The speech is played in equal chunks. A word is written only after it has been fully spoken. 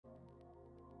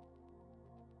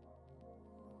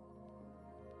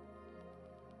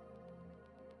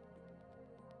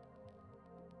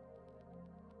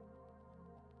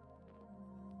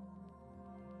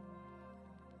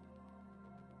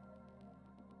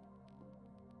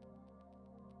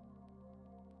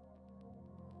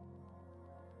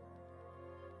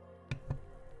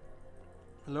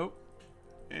Hello.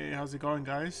 Hey, how's it going,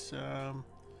 guys? Can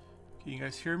you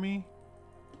guys hear me?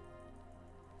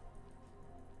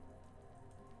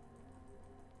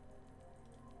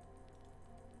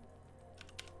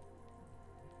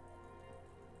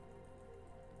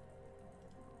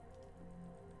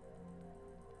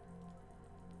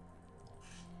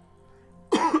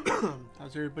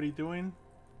 How's everybody doing?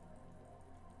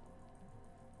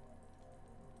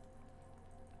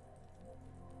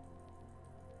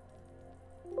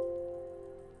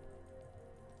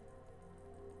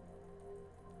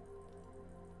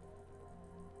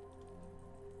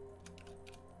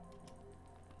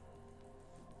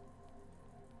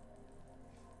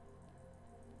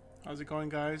 How's it going,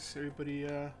 guys? Everybody,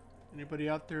 anybody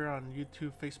out there on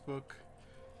YouTube, Facebook,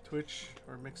 Twitch,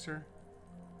 or Mixer?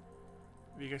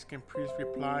 If you guys can please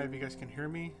reply if you guys can hear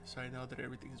me, so I know that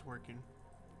everything is working.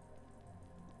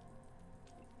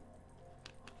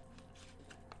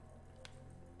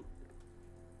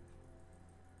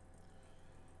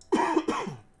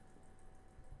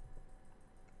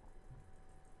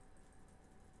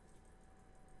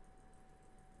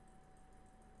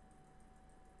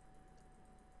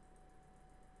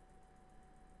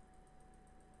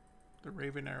 The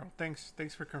Raven Arrow.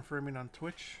 Thanks for confirming on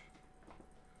Twitch.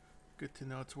 Good to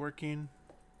know it's working.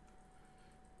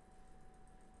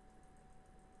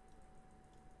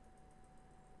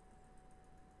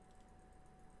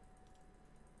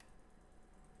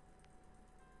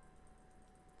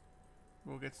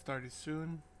 We'll get started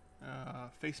soon.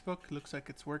 Facebook looks like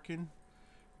it's working.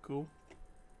 Cool.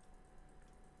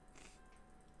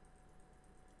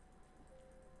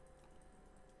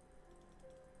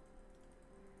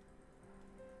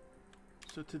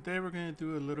 So today we're going to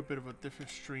do a little bit of a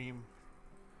different stream.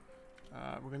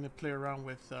 We're going to play around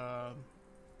with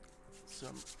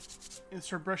some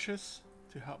insert brushes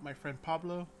to help my friend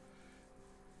Pablo.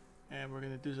 And we're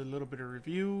going to do a little bit of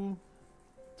review,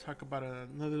 talk about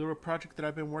another little project that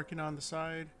I've been working on the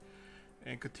side,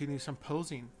 and continue some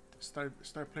posing. Start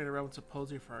playing around with some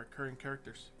posing for our current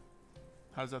characters.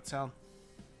 How's that sound?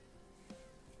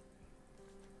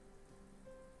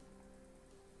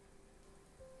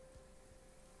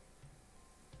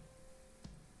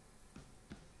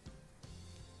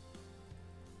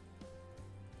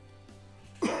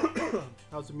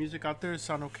 How's the music out there?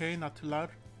 Sound okay? Not too loud?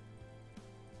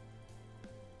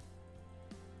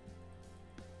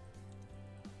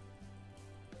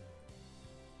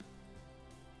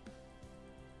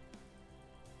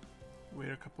 Wait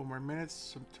a couple more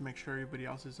minutes to make sure everybody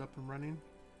else is up and running.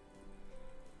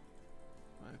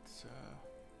 Let's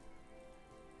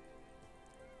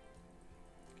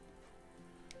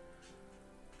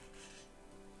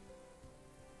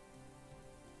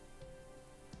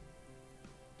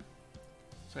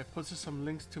so I posted some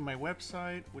links to my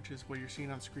website, which is what you're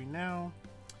seeing on screen now.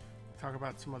 Talk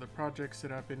about some other projects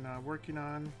that I've been working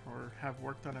on or have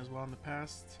worked on as well in the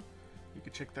past. You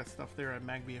can check that stuff there at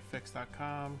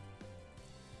magbfx.com.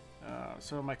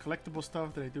 Some of my collectible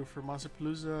stuff that I do for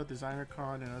Monsterpalooza,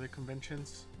 DesignerCon, and other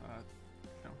conventions.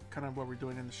 Kind of what we're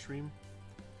doing in the stream.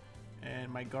 And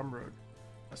my Gumroad.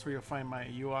 That's where you'll find my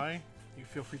UI. You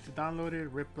feel free to download it,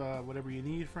 rip whatever you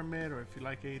need from it, or if you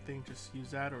like anything, just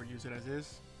use that or use it as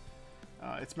is.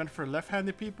 It's meant for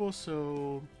left-handed people,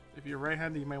 so if you're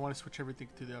right-handed, you might want to switch everything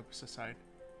to the opposite side.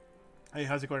 Hey,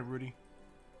 how's it going, Rudy?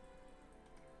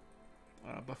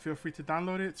 But feel free to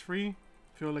download it. It's free.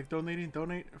 Feel like donating,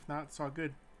 donate. If not, it's all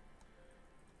good.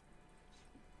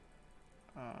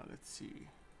 Let's see.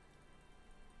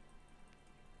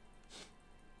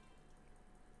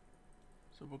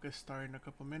 So we'll get started in a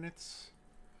couple minutes.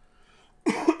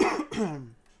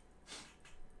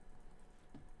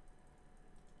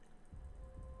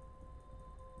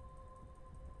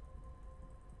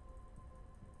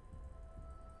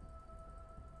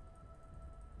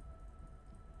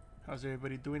 How's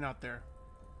everybody doing out there?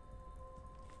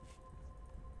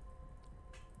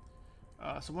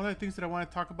 So one of the things that I want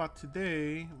to talk about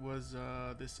today was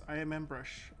this IMM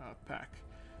brush pack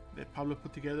that Pablo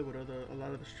put together with a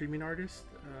lot of the streaming artists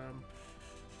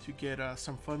to get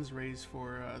some funds raised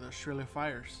for the Australian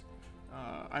fires.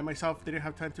 I myself didn't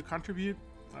have time to contribute,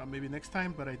 maybe next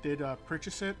time, but I did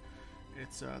purchase it.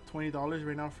 It's $20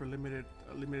 right now for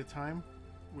limited time,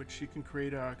 which you can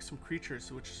create some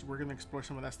creatures, we're going to explore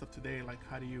some of that stuff today, like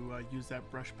how do you use that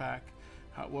brush pack,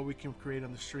 what we can create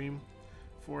on the stream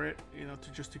for it,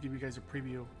 just to give you guys a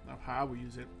preview of how we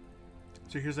use it.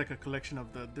 So here's like a collection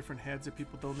of the different heads that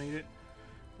people donated.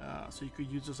 So you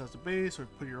could use those as a base or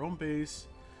put your own base.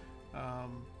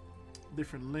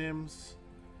 Different limbs,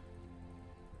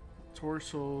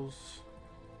 torsos,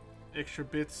 extra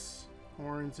bits,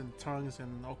 horns and tongues,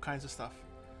 and all kinds of stuff.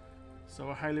 So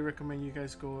I highly recommend you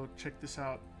guys go check this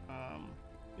out.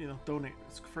 You know, donate.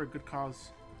 It's for a good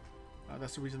cause.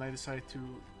 That's the reason I decided to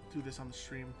do this on the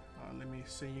stream. Let me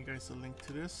send you guys a link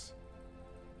to this.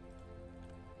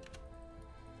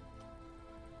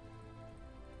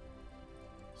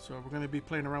 So we're going to be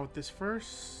playing around with this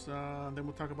first, then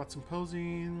we'll talk about some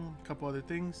posing, a couple other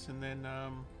things, and then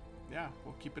yeah,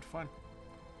 we'll keep it fun.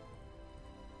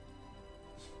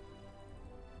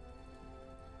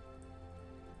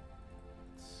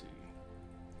 Let's see.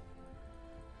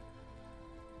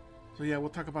 So yeah, we'll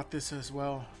talk about this as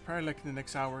well, probably like in the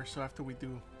next hour. So after we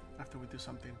do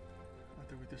something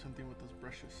with those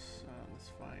brushes,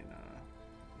 let's find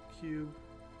the cube.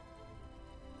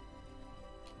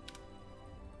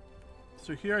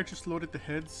 So here I just loaded the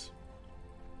heads.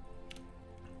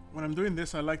 When I'm doing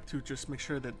this, I like to just make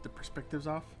sure that the perspective's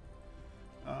off.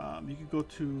 You can go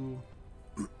to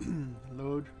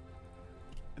load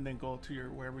and then go to your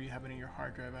wherever you have it in your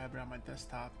hard drive. I have it on my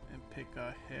desktop and pick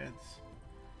heads,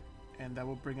 and that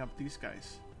will bring up these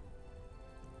guys,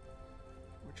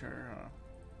 which are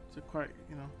so quite,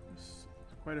 you know, it's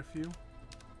quite a few.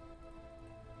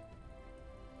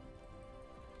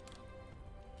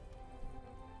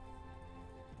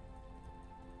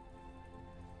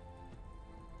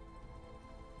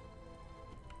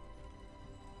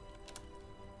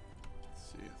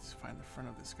 Let's find the front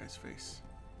of this guy's face.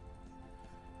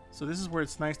 So this is where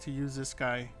it's nice to use this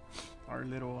guy, our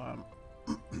little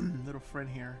little friend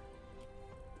here.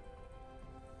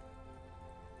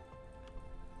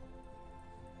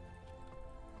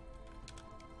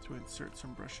 To insert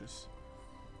some brushes.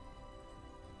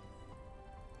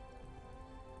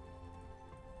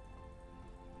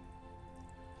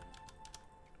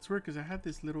 It's weird because I had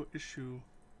this little issue.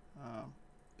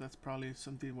 That's probably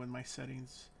something with my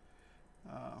settings.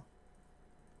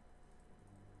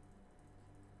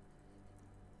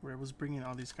 Where it was bringing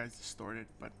all these guys distorted,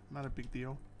 but not a big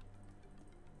deal.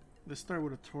 Let's start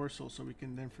with a torso, so we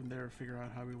can then from there figure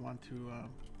out how we want to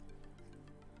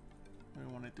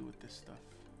do with this stuff.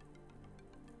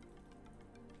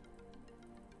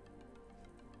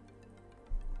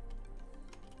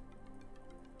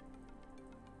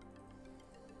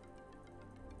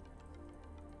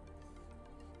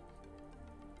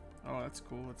 Oh, that's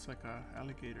cool. It's like a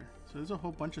alligator. So there's a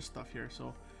whole bunch of stuff here.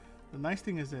 So the nice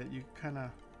thing is that you kind of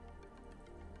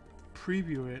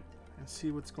preview it and see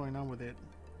what's going on with it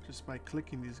just by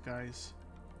clicking these guys.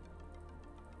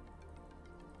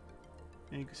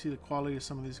 And you can see the quality of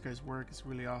some of these guys' work. It's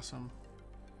really awesome.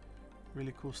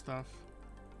 Really cool stuff.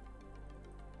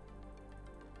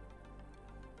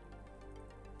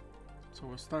 So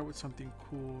we'll start with something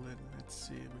cool and let's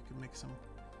see if we can make some.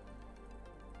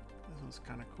 This one's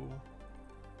kind of cool.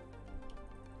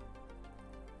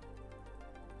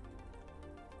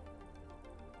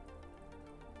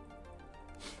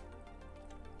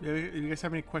 Yeah, if you guys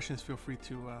have any questions, feel free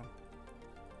to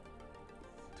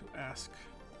ask.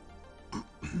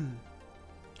 I'm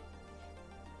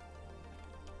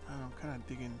kind of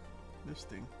digging this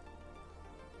thing.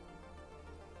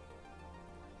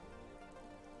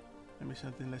 Maybe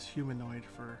something less humanoid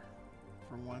for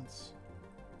once.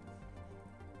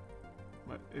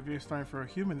 But if you're starting for a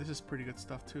human, this is pretty good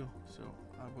stuff too. So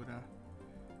I would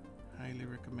highly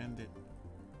recommend it.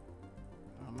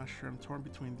 I'm not sure. I'm torn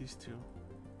between these two.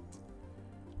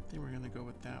 I think we're gonna go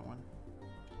with that one.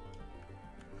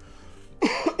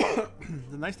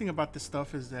 The nice thing about this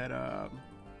stuff is that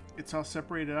it's all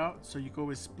separated out, so you can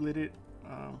always split it.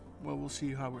 Well, we'll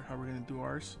see how we're gonna do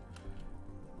ours.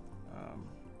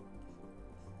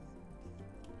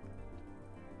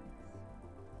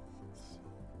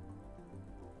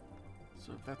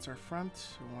 So if that's our front,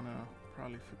 we want to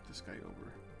probably flip this guy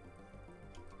over.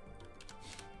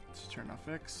 Let's turn off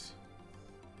X.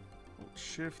 Hold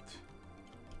Shift.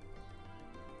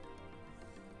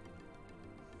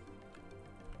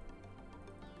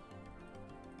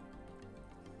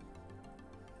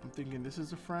 I'm thinking this is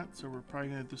the front, so we're probably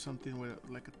gonna do something with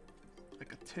like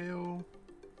a tail.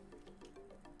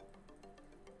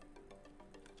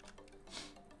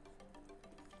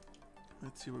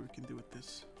 Let's see what we can do with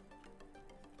this.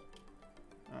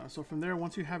 So from there,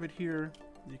 once you have it here,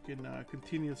 you can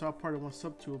continue. It's all part of one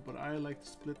subtool, but I like to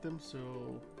split them.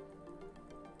 So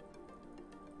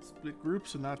split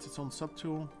groups, so now it's its own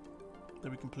subtool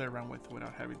that we can play around with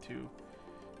without having to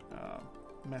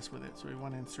mess with it. So we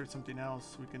want to insert something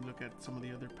else, we can look at some of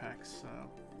the other packs.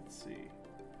 Let's see.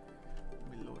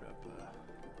 Let me load up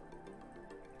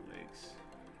legs.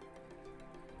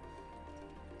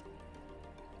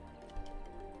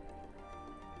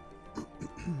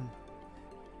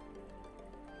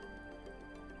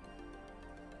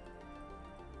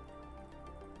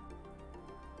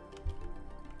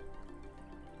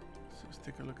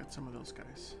 take a look at some of those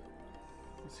guys.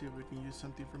 Let's see if we can use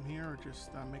something from here or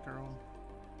just make our own.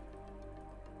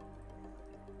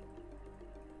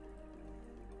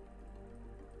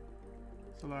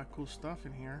 There's a lot of cool stuff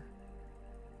in here.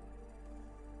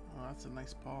 Oh, that's a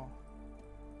nice paw.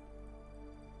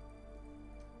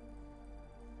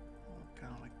 Oh,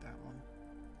 kind of like that one.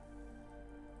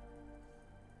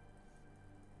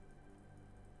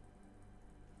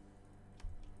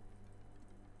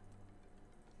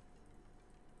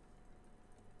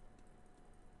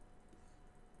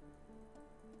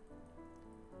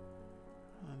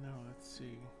 Oh no, let's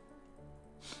see.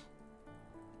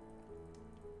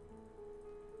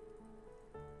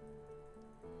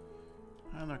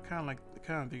 I don't know,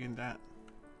 kind of digging that.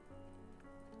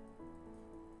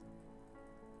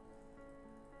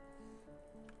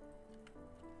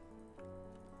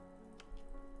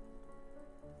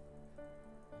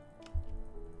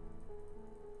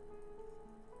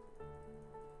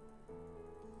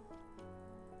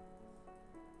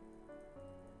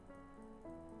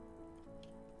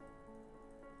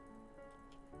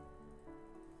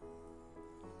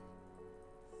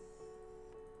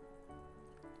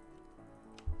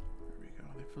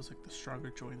 Feels like the stronger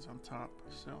joints on top,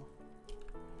 so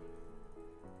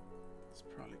let's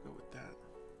probably go with that.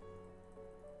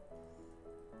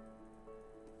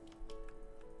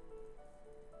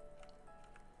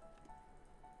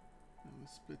 And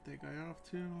let's split that guy off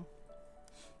too.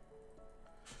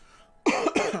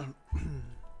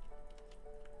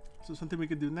 So something we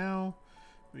can do now,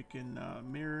 we can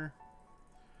mirror.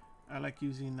 I like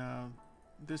using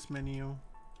this menu.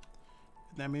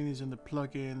 That menu is in the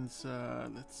plugins.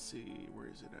 Let's see, where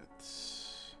is it at?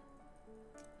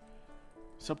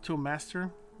 Subtool Master,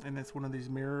 and it's one of these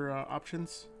mirror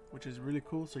options, which is really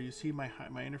cool. So you see my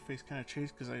interface kind of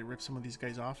changed because I ripped some of these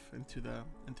guys off into the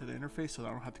interface, so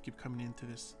I don't have to keep coming into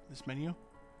this menu.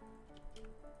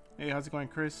 Hey, how's it going,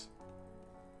 Chris?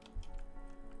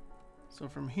 So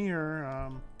from here,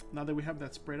 now that we have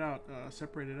that spread out,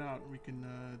 separated out, we can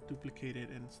duplicate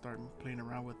it and start playing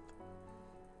around with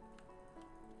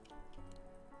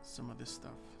some of this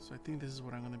stuff. So I think this is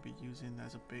what I'm going to be using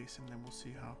as a base, and then we'll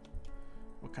see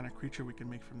what kind of creature we can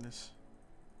make from this.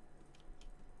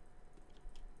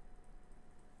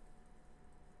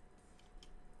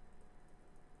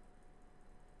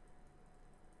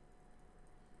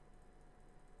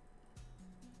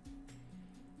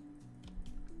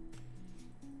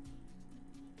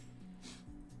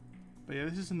 But yeah,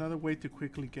 this is another way to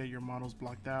quickly get your models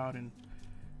blocked out and,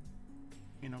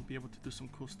 you know, be able to do some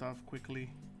cool stuff quickly.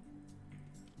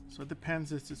 So it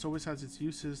depends. It always has its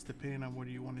uses depending on what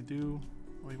you want to do,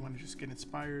 or you want to just get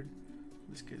inspired.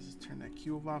 In this case, let's turn that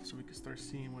cube off so we can start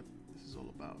seeing what this is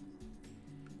all about.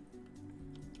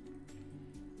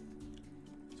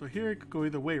 So here it could go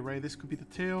either way, right? This could be the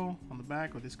tail on the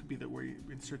back, or this could be where you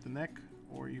insert the neck,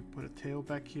 or you put a tail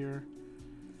back here.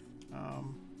 I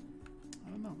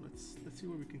don't know. Let's see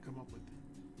what we can come up with.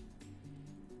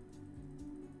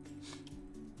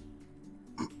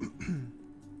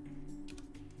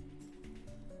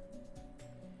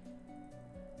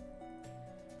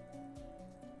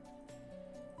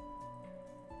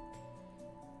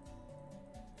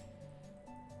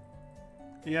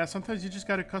 Yeah, sometimes you just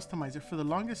gotta customize it. For the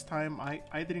longest time,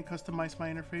 I didn't customize my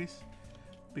interface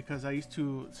because I used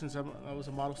to, since I was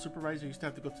a model supervisor, I used to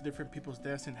have to go to different people's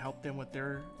desks and help them with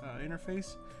their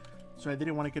interface. So I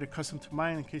didn't want to get accustomed to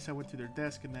mine in case I went to their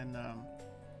desk and then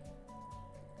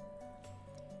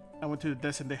I went to the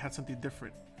desk and they had something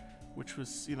different, which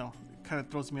was, you know, kind of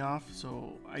throws me off.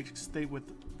 So I stayed with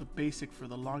the basic for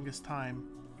the longest time,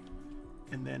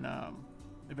 and then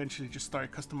eventually just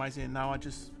started customizing it. Now I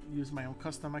just use my own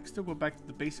custom. I can still go back to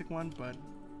the basic one, but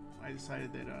I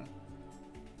decided that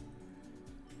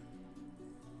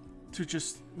to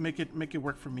just make it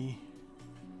work for me.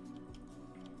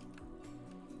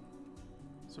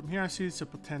 So from here I see some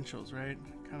potentials, right?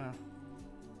 Kind of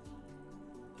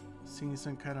seeing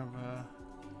some kind of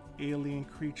alien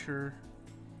creature.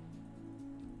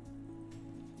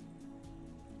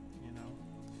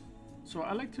 So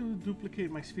I like to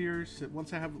duplicate my spheres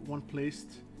once I have one placed.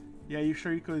 Yeah, you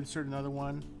sure you could insert another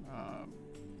one,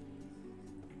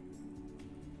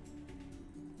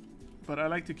 but I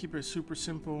like to keep it super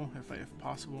simple if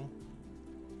possible.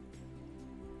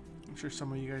 I'm sure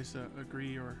some of you guys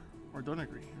agree or don't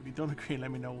agree. If you don't agree,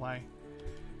 let me know why.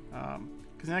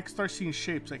 Because then I can start seeing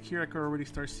shapes. Like here, I can already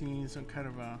start seeing some kind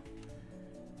of a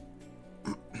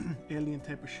alien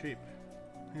type of shape.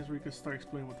 Here's where you can start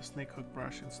exploring with the snake hook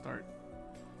brush and start.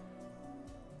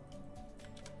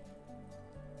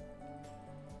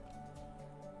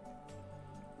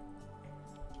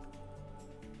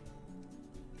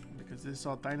 this is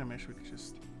all Dynamesh, we could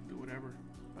just do whatever.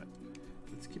 But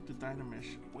let's keep the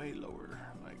Dynamesh way lower,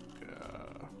 like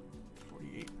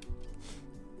 48.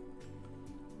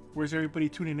 Where's everybody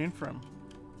tuning in from?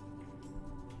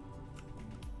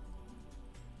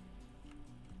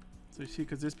 So you see,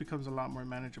 because this becomes a lot more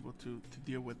manageable to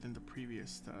deal with than the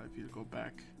previous. If you go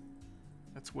back,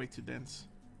 that's way too dense.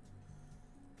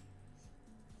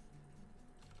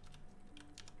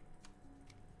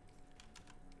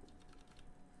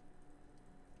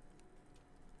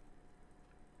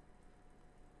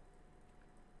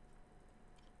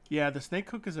 Yeah, the snake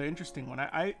hook is an interesting one.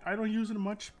 I don't use it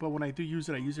much, but when I do use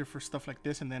it, I use it for stuff like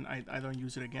this, and then I don't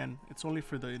use it again. It's only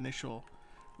for the initial,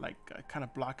 like, kind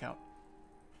of block out.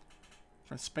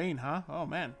 From Spain, huh? Oh,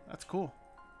 man, that's cool.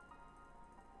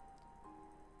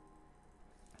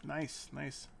 Nice,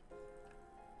 nice.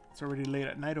 It's already late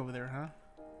at night over there, huh?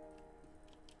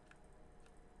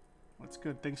 That's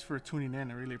good. Thanks for tuning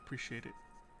in. I really appreciate it.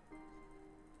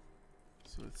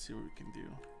 So let's see what we can do.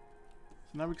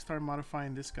 So now we can start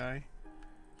modifying this guy,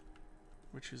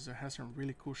 which is has some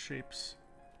really cool shapes.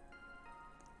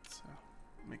 Let's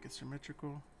make it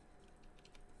symmetrical.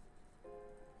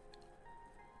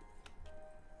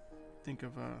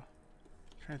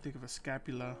 Trying to think of a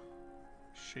scapula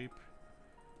shape.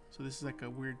 So this is like a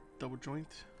weird double joint.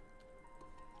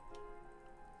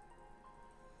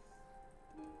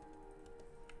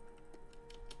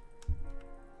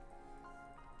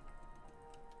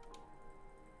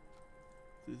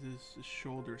 This is the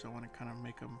shoulders. I want to kind of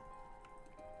make them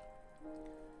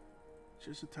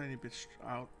just a tiny bit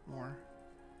out more.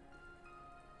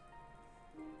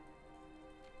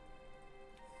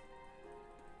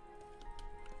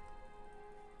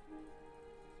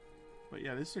 But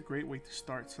yeah, this is a great way to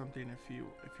start something if you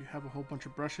have a whole bunch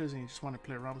of brushes and you just want to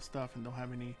play around with stuff and don't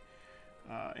have any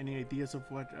ideas of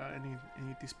what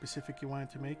anything specific you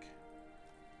wanted to make.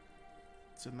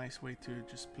 It's a nice way to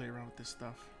just play around with this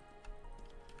stuff.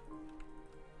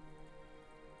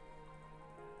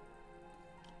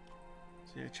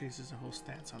 So yeah, it changes the whole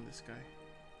stance on this guy.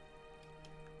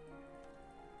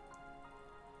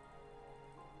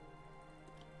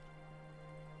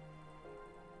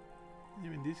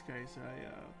 Even these guys,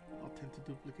 I'll tend to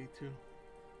duplicate too.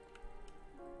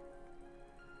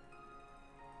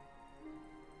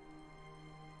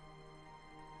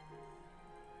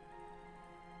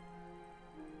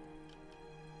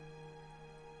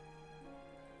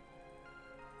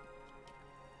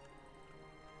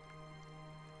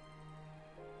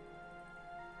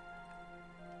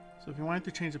 So if you wanted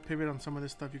to change the pivot on some of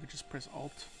this stuff, you could just press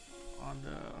Alt on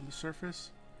the surface,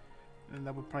 and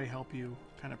that would probably help you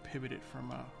kind of pivot it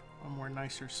from a more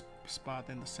nicer spot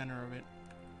in the center of it.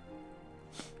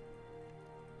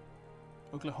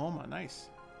 Oklahoma, nice,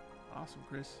 awesome,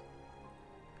 Chris.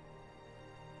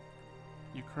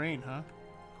 Ukraine, huh?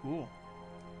 Cool.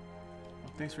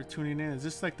 Well, thanks for tuning in. Is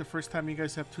this like the first time you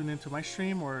guys have tuned into my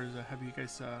stream, or have you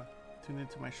guys tuned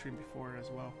into my stream before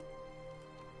as well?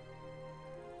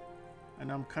 I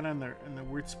know I'm kind of in the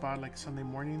weird spot, like Sunday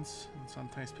mornings, and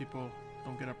sometimes people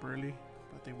don't get up early,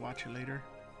 but they watch it later.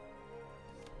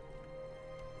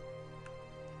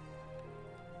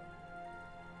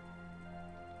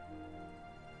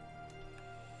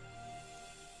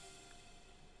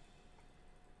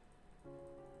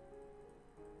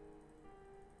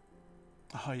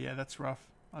 Oh yeah, that's rough.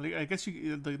 I guess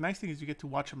the nice thing is you get to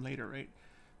watch them later, right?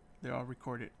 They're all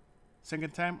recorded.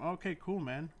 Second time? Okay, cool,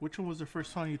 man. Which one was the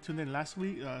first song you tuned in last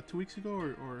week, 2 weeks ago,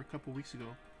 or a couple weeks ago,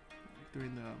 like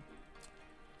during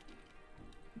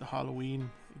the Halloween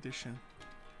edition?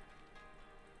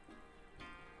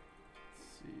 Let's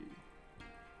see.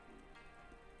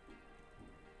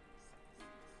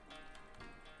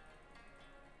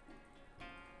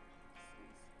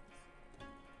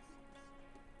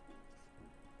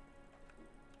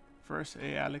 First,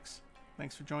 hey Alex,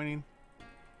 thanks for joining.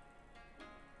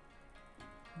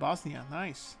 Bosnia,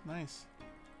 nice, nice.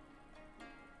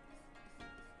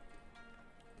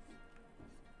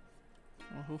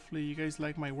 Well, hopefully you guys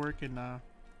like my work and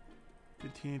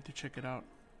continue to check it out.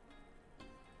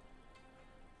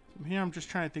 From here, I'm just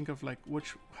trying to think of like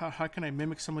how can I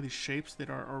mimic some of these shapes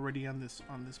that are already on this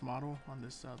model, on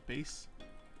this base.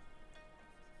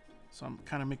 So I'm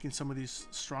kind of making some of these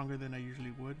stronger than I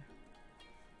usually would.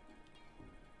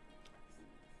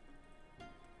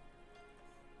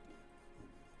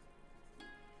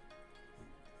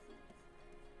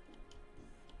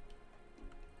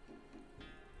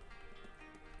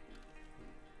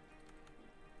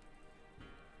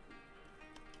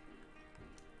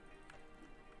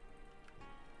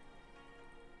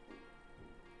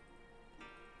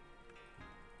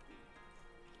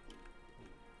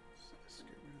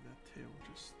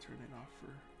 off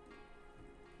for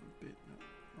a bit. No,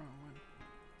 wrong one.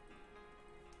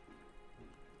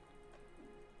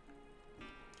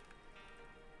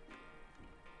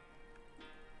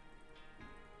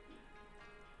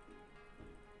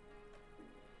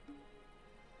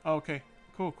 Okay,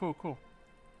 cool.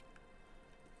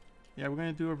 Yeah, we're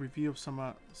gonna do a review of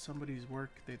somebody's work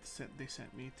they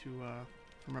sent me to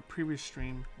from a previous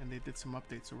stream, and they did some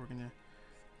updates, so we're gonna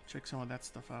check some of that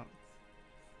stuff out.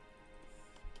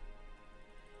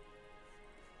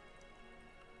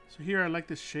 So here I like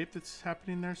this shape that's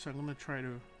happening there, so I'm gonna try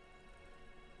to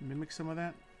mimic some of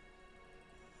that.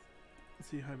 Let's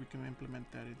see how we can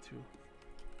implement that into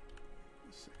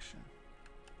this section.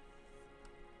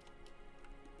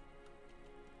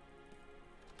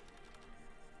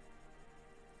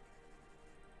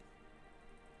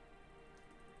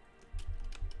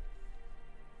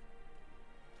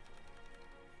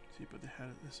 See, but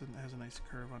this one has a nice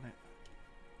curve on it.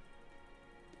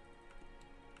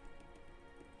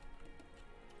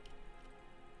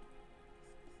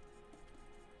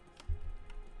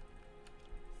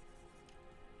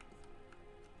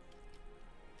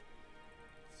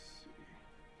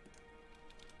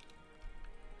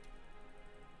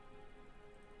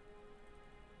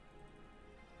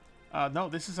 No,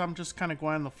 this is, I'm just kind of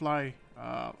going on the fly.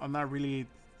 I don't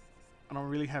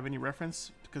really have any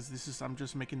reference because I'm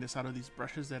just making this out of these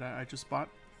brushes that I just bought.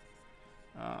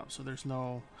 So there's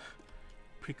no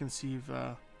preconceived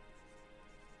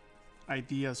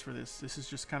ideas for this. This is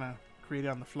just kind of created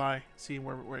on the fly, seeing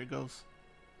where it goes.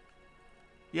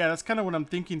 Yeah, that's kind of what I'm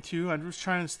thinking too. I'm just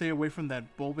trying to stay away from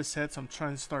that bulbous head, so I'm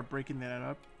trying to start breaking that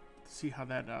up to see how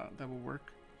that will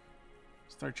work.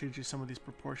 Start changing some of these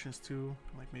proportions too,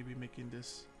 like maybe making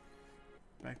this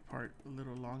back part a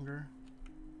little longer.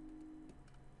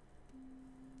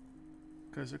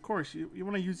 Because of course you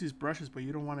want to use these brushes, but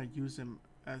you don't want to use them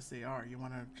as they are. You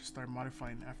want to just start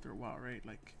modifying after a while, right?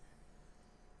 Like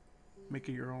make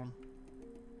it your own.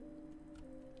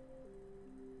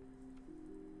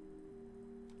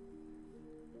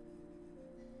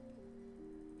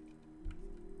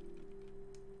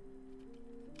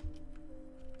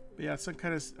 But yeah, some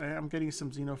kind of, I'm getting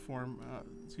some xenomorph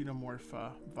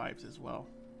vibes as well.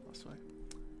 That's why.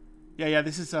 Yeah,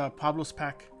 this is Pablo's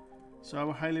pack. So I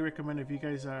would highly recommend, if you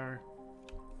guys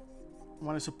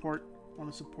want to support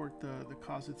the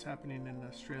cause that's happening in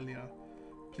Australia,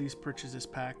 please purchase this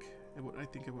pack. I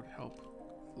think it would help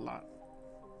a lot.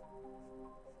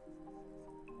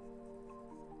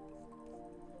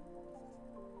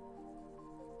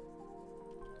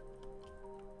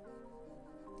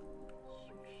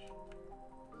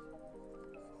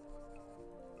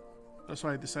 That's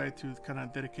why I decided to kind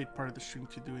of dedicate part of the stream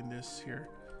to doing this here,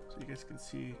 so you guys can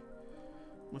see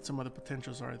what some of the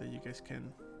potentials are that you guys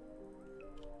can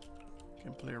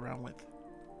play around with.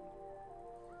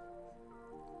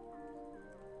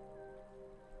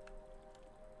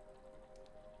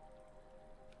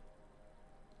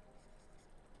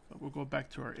 But we'll go back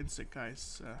to our insect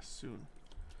guys soon.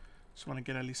 Just want to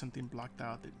get at least something blocked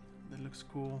out that looks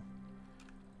cool.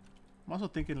 I'm also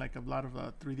thinking like a lot of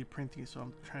 3D printing, so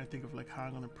I'm trying to think of like how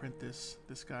I'm gonna print this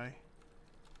guy.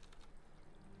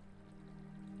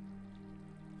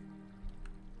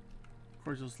 Of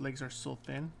course, those legs are so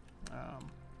thin.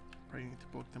 Probably need to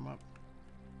bulk them up.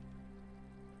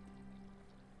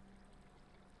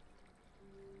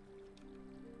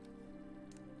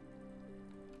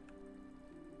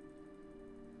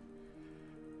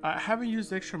 I haven't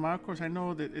used extra mile. Of course, I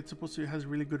know that it's supposed to has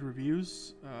really good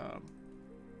reviews.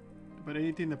 But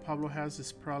anything that Pablo has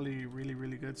is probably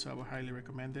really good, so I would highly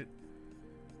recommend it.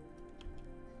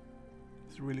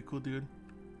 It's a really cool dude.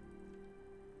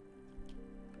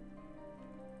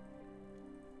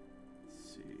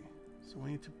 Let's see. So we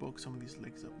need to bulk some of these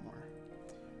legs up more.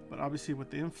 But obviously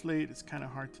with the inflate, it's kind of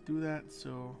hard to do that,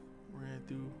 so we're gonna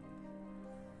do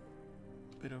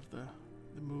a bit of the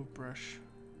move brush.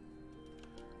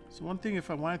 So one thing, if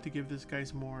I wanted to give this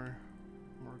guy's more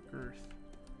girth,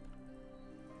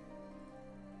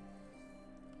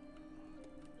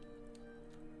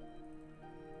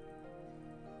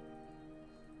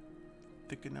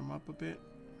 thicken them up a bit,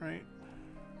 right?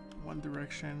 One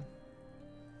direction,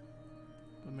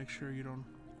 but make sure you don't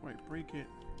quite break it,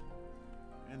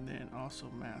 and then also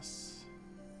mask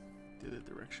the other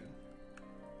direction.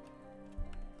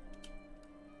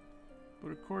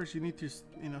 But of course, you need to,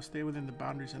 stay within the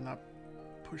boundaries and not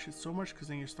push it so much, because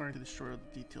then you're starting to destroy the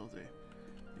details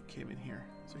that came in here.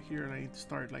 So here I need to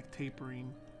start like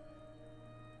tapering.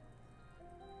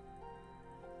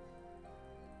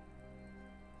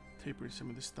 Tapering some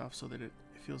of this stuff so that it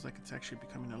feels like it's actually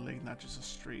becoming a leg, not just a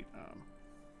straight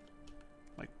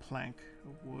like plank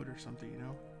of wood or something, you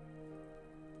know.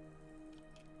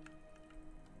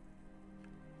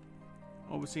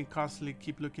 Obviously, constantly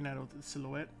keep looking at the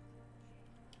silhouette.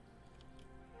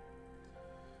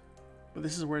 But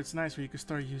this is where it's nice, where you can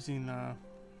start using the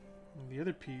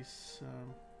other piece.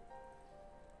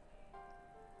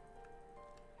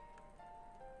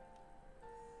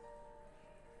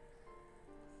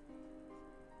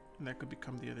 And that could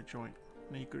become the other joint.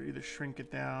 Now you could either shrink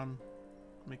it down,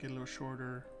 make it a little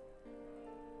shorter,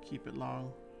 keep it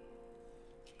long,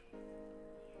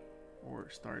 or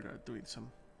start doing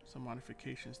some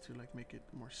modifications to like make it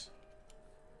more.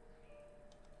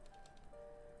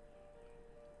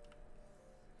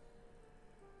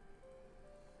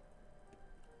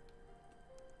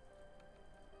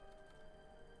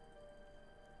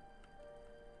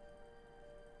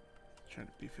 Trying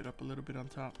to beef it up a little bit on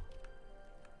top.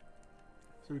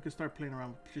 So we can start playing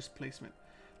around with just placement.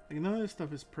 Like none of this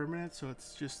stuff is permanent, so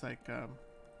it's just like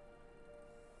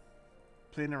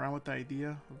playing around with the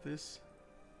idea of this.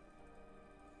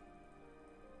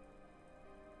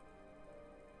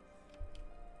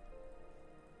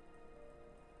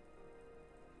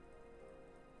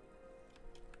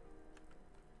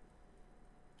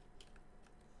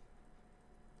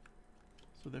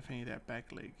 So definitely that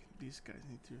back leg. This guy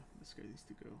needs to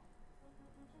go.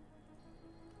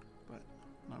 But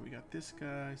now we got this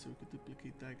guy, so we could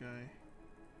duplicate that guy.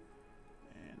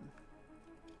 And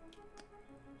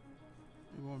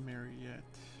we won't mirror yet.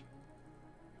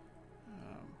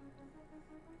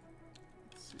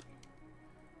 Let's see.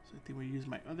 So I think we use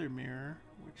my other mirror,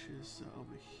 which is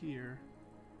over here.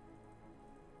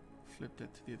 Flip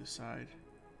that to the other side.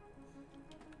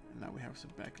 And now we have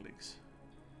some back legs.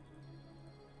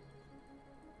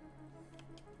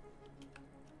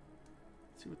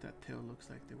 See what that tail looks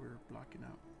like that we're blocking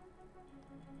out.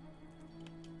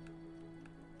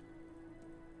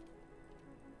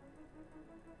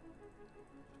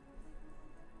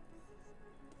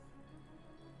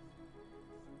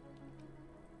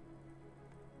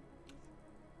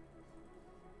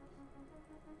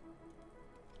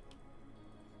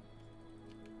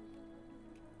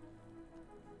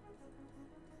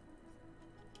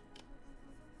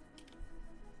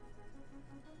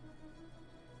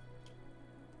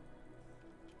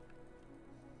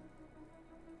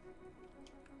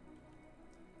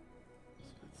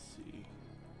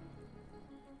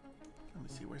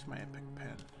 Where's my epic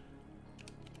pen?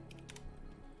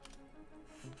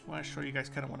 I want to show you guys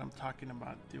kind of what I'm talking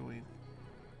about doing.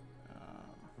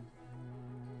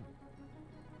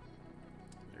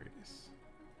 There it is.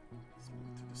 Let's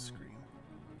move to the screen.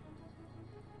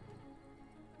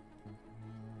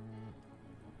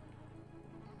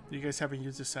 You guys haven't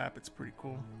used this app, it's pretty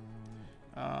cool.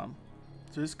 So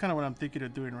this is kind of what I'm thinking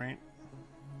of doing, right?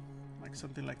 Like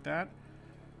something like that.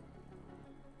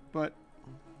 But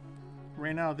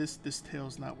right now this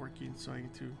tail's not working, so I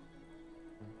need to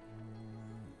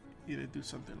either do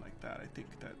something like that. I think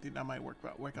that might work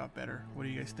out better. What do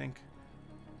you guys think?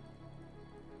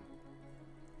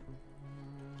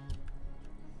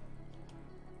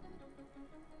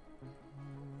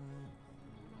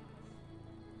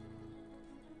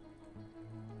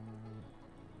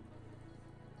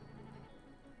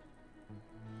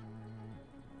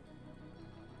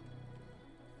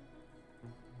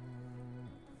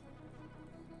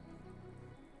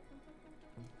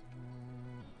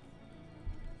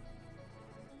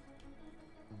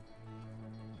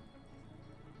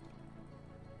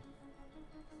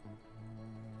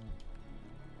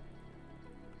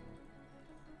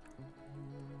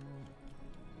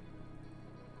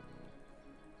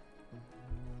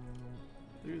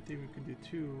 The other thing we can do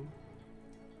too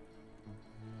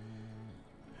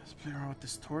is play around with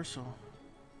this torso.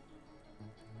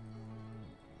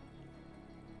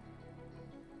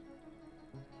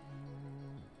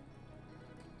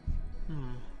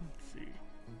 Let's see.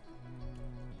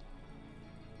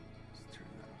 Let's turn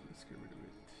that off. Let's get rid of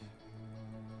it.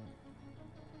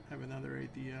 I have another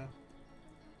idea.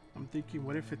 I'm thinking,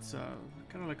 what if it's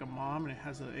kind of like a mom and it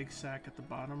has an egg sac at the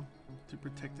bottom to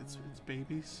protect its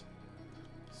babies?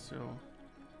 So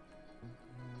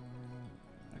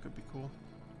that could be cool.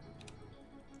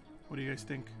 What do you guys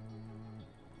think?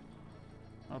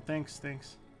 Oh, thanks. That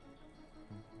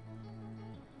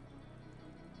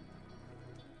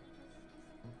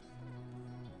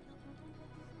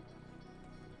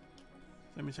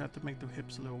means I have to make the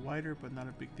hips a little wider, but not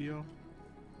a big deal.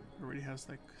 It already has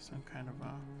like some kind of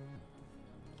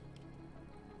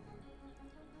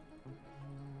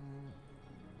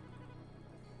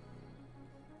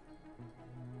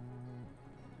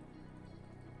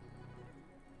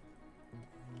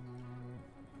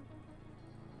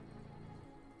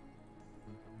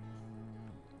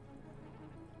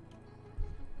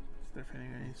definitely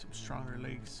gonna need some stronger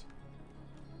legs.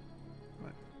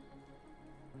 But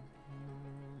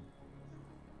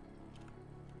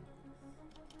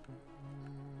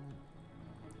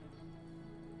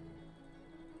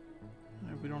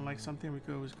if we don't like something, we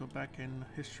could always go back in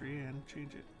history and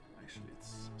change it. Actually,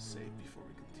 it's save before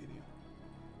we continue.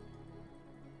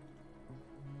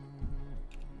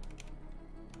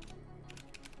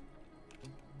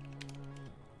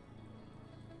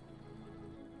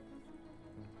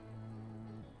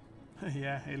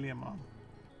 Yeah, alien mom.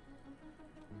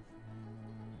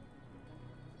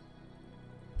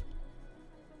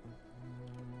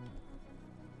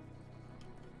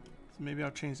 So maybe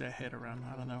I'll change that head around.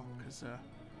 I don't know, because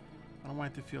I don't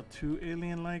want it to feel too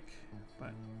alien-like,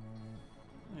 but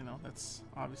you know, that's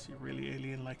obviously really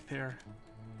alien-like there.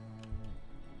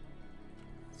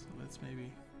 So let's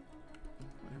maybe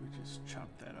just chop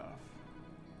that off.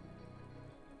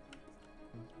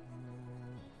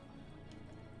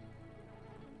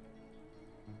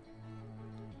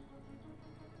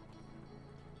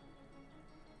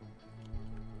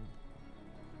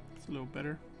 It's a little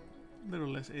better, a little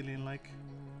less alien-like.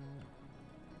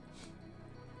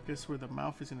 Guess where the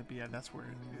mouth is gonna be at, that's where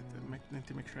I need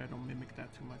to make sure I don't mimic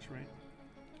that too much, right?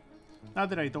 Not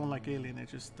that I don't like alien, it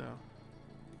just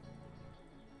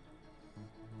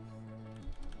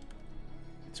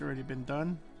it's already been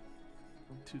done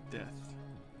to death.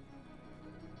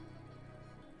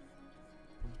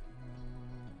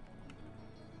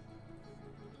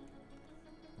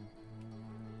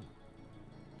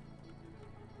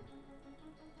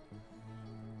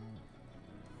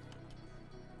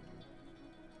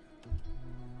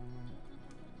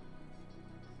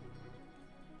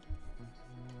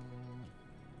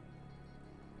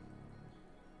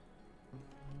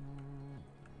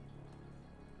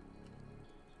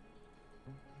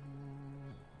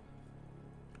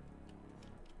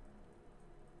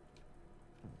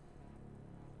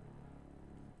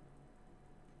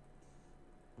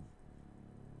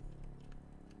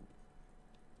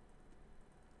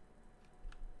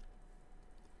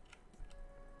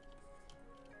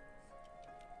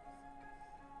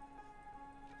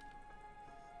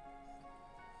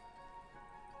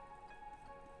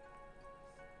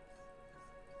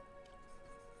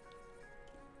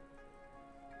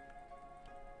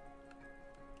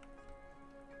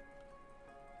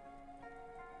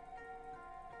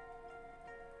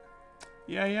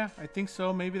 Yeah, I think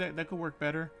so. Maybe that could work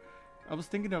better. I was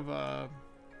thinking of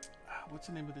what's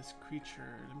the name of this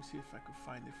creature? Let me see if I could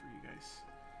find it for you guys.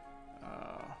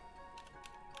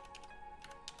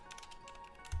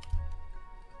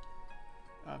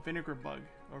 Vinegar bug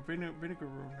or vinegar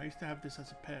room. I used to have this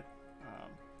as a pet.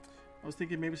 I was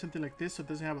thinking maybe something like this, so it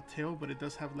doesn't have a tail, but it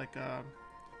does have like a.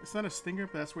 It's not a stinger,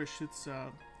 but that's where it shoots.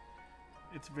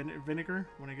 It's vinegar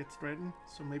when it gets threatened.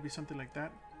 So maybe something like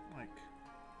that. Like.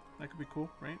 That could be cool,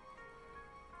 right?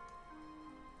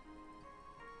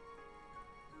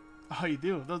 Oh, you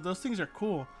do? Those things are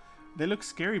cool. They look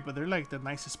scary, but they're like the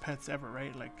nicest pets ever,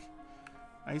 right? Like,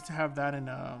 I used to have that in,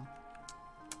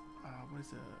 what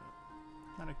is it?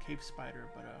 Not a cave spider,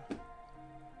 but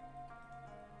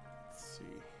let's see.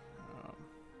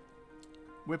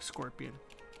 Whip scorpion.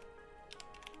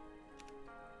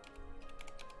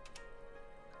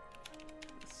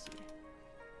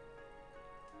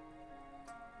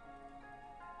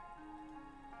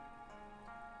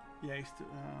 Yeah,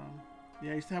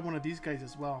 I used to have one of these guys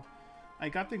as well. I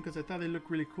got them because I thought they looked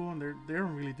really cool, and they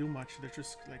don't really do much. They're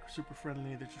just like super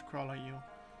friendly. They just crawl on you.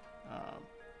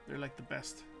 They're like the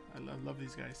best. I love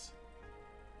these guys.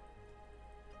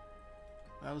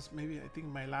 That was maybe, I think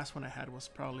my last one I had was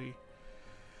probably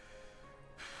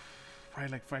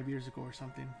like 5 years ago or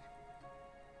something.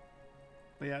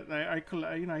 But yeah,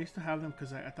 I used to have them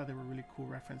because I thought they were really cool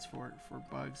reference for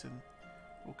bugs and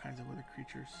all kinds of other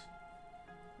creatures.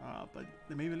 But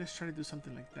maybe let's try to do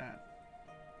something like that.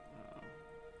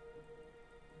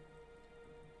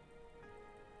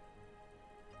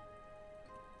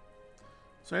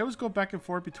 So I always go back and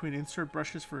forth between insert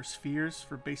brushes for spheres,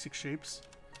 for basic shapes,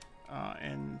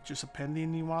 and just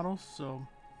appending new models. So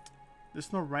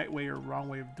there's no right way or wrong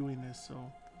way of doing this. So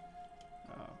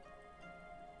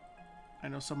I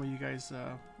know some of you guys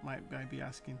might be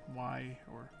asking why,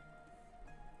 or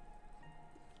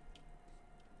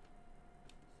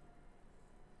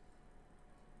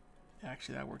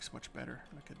actually that works much better.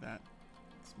 Look at that.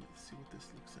 Let's see what this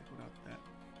looks like without that.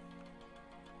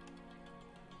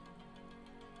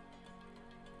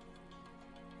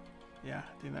 Yeah,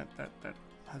 I think that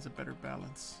has a better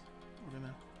balance. We're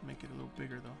gonna make it a little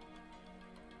bigger though,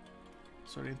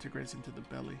 so it integrates into the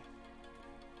belly.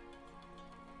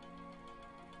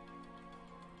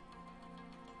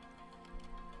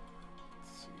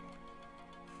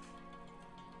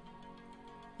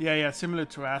 Yeah, similar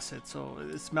to acid, so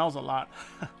it smells a lot.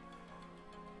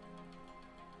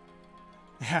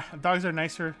 Yeah, dogs are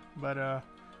nicer, but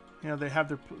you know, they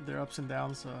have their ups and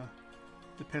downs.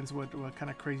 Depends what kind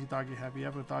of crazy dog you have. You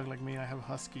have a dog like me, I have a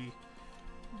husky,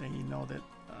 then you know that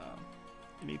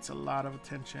it needs a lot of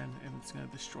attention and it's gonna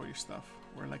destroy your stuff.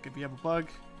 Where like if you have a bug,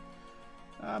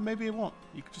 maybe it won't.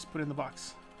 You could just put it in the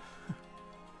box.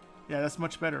 Yeah, that's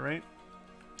much better, right?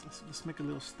 Let's make a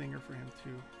little stinger for him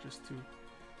too, just to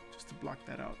block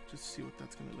that out, just to see what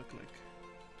that's gonna look like.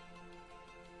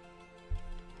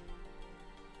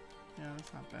 Yeah,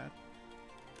 that's not bad.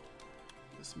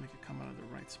 Let's make it come out of the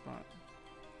right spot.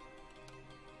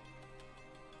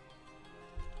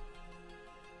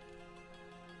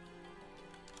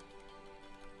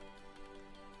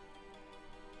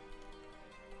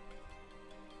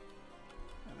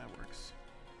 And that works.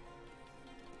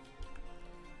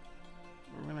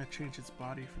 We're gonna change its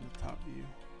body from the top view.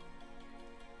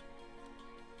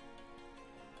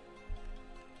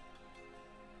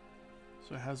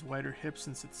 So it has wider hips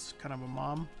since it's kind of a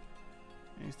mom.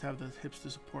 It needs to have the hips to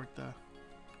support the.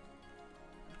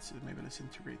 Let's see, maybe let's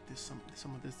integrate this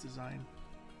some of this design.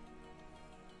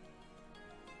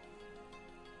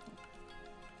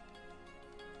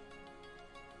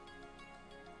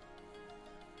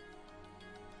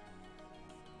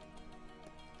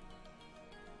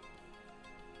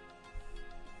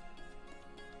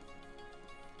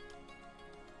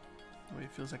 The way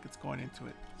it feels like it's going into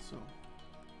it, so.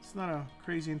 It's not a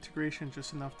crazy integration,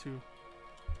 just enough to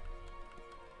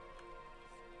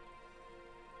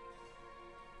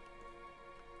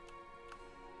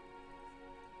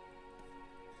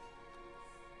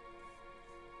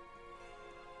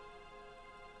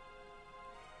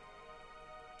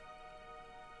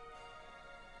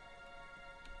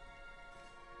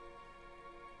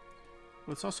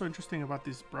what's also interesting about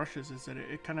these brushes is that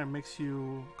it kind of makes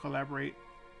you collaborate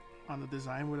on the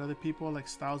design with other people, like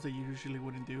styles that you usually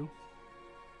wouldn't do,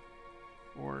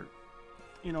 or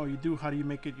you know, you do, how do you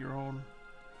make it your own?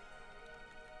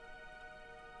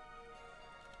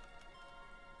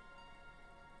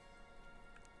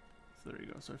 So there you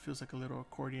go. So it feels like a little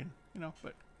accordion, you know,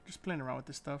 but just playing around with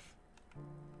this stuff.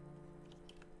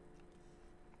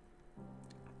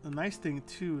 The nice thing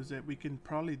too is that we can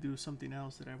probably do something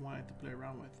else that I wanted to play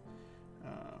around with.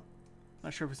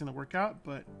 Not sure if it's gonna work out,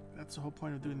 but that's the whole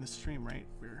point of doing this stream, right?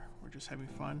 We're just having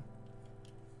fun.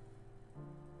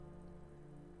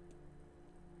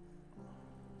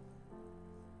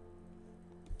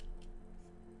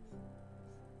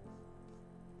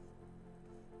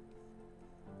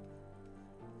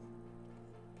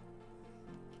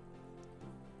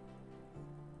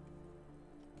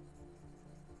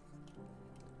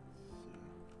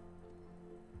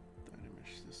 So,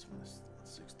 Dynamish, this one is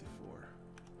 64.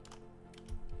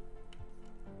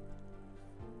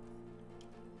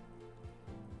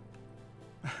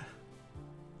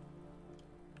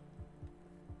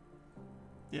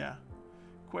 Yeah.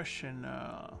 Question.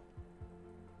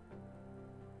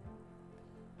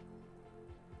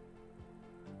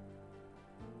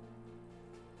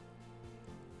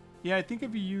 Yeah, I think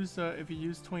if you use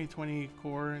 2020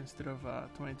 Core instead of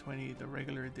 2020 the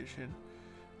regular edition,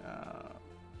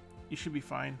 you should be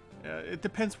fine. It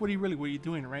depends what you're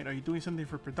doing, right? Are you doing something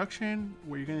for production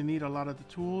where you're gonna need a lot of the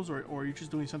tools, or you're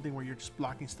just doing something where you're just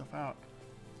blocking stuff out?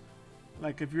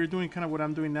 Like if you're doing kind of what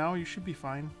I'm doing now, you should be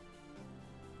fine.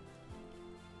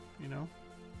 You know,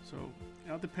 so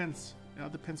it all depends. It all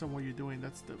depends on what you're doing.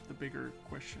 That's the bigger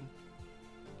question.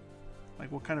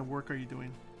 Like, what kind of work are you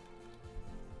doing?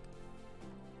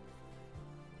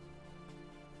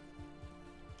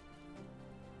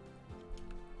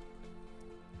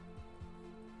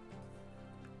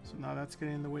 So now that's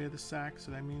getting in the way of the sack.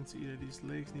 So that means either these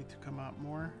legs need to come out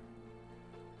more.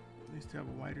 It needs to have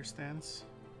a wider stance,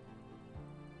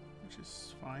 which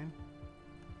is fine.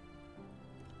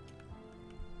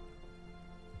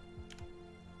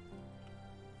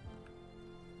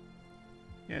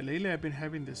 Yeah, lately I've been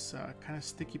having this kind of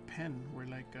sticky pen where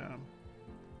like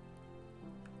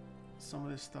some of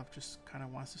this stuff just kind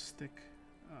of wants to stick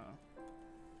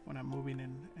when I'm moving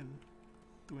and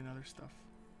doing other stuff.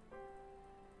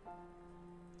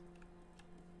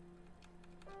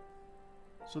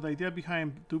 So the idea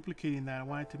behind duplicating that, I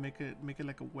wanted to make it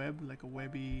like a web, like a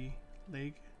webby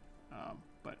leg,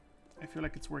 but I feel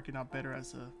like it's working out better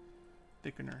as a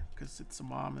thickener because it's a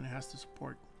mom and it has to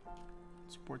support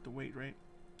the weight, right?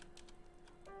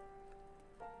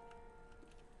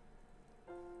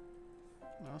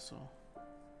 Also,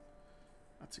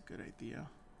 that's a good idea.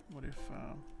 What if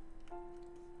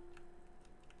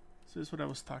so this is what I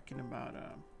was talking about,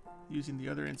 using the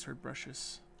other insert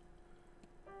brushes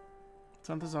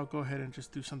Sometimes I'll go ahead and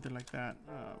just do something like that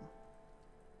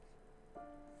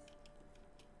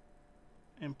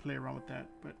and play around with that,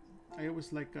 but I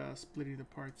always like splitting the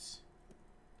parts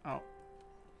out.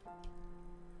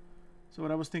 So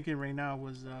what I was thinking right now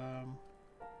was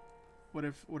what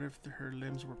if her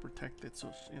limbs were protected,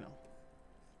 so you know,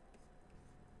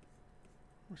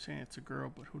 we're saying it's a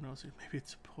girl, but who knows, maybe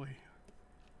it's a boy.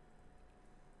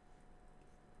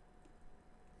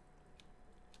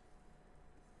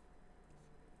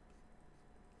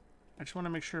 I just want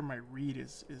to make sure my read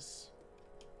is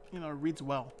you know, it reads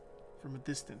well from a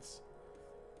distance.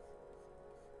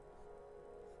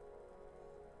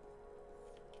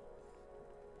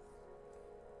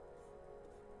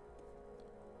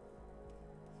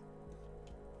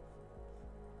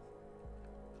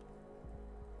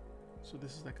 So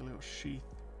this is like a little sheath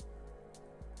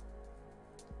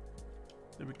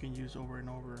that we can use over and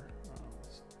over.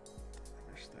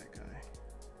 There's that guy.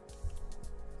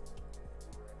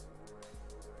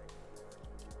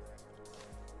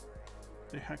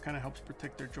 It kind of helps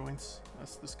protect their joints.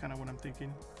 That's kind of what I'm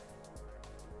thinking.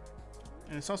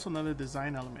 And it's also another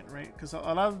design element, right? Because a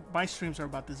lot of my streams are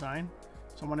about design.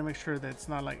 So I want to make sure that it's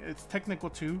not like, it's technical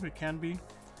too, it can be,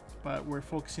 but we're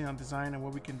focusing on design and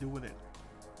what we can do with it.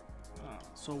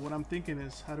 So what I'm thinking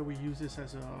is, how do we use this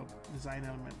as a design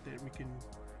element that we can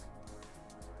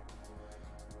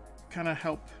kind of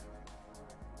help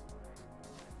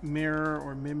mirror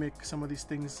or mimic some of these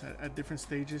things at different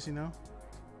stages, you know?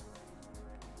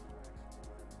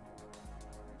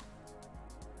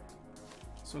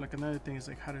 So like another thing is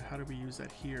like, how do we use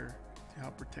that here to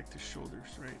help protect his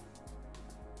shoulders, right?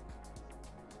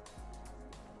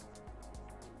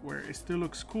 Where it still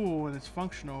looks cool and it's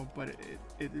functional, but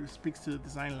it speaks to the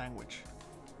design language.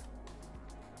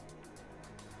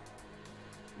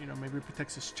 You know, maybe it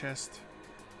protects his chest.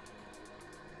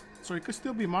 So it could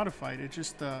still be modified. It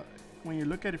just, when you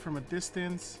look at it from a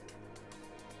distance,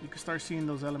 you can start seeing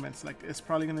those elements. Like, it's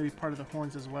probably going to be part of the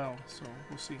horns as well. So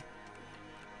we'll see.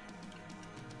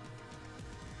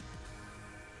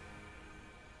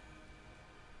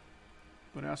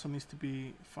 But it also needs to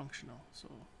be functional. So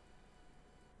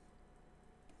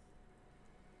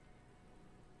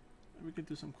we could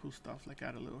do some cool stuff, like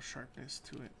add a little sharpness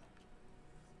to it.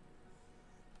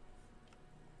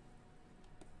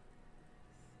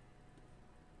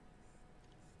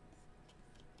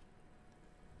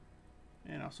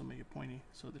 And also make it pointy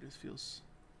so that it feels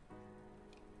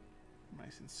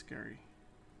nice and scary.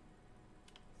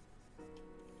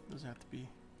 Doesn't have to be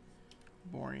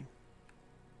boring.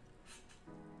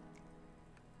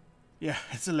 Yeah,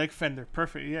 it's a leg fender.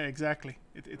 Perfect. Yeah, exactly.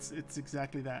 It's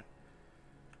exactly that.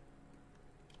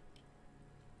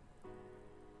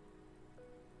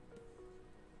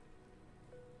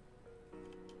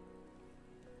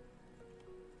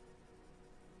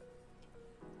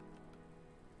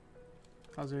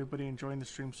 How's everybody enjoying the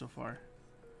stream so far?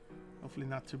 Hopefully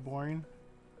not too boring.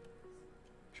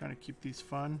 Trying to keep these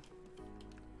fun.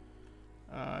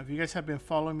 If you guys have been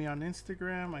following me on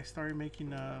Instagram, I started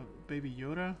making a Baby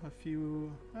Yoda a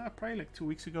few, probably like 2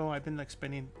 weeks ago. I've been like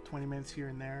spending 20 minutes here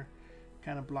and there,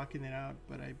 kind of blocking it out,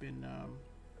 but I've been,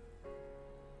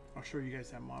 I'll show you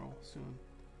guys that model soon.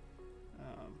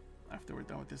 After we're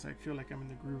done with this, I feel like I'm in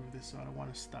the groove of this, so I don't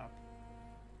want to stop.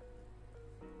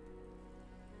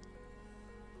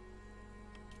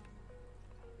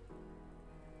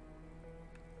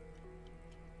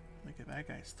 Look at that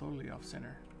guy, it's totally off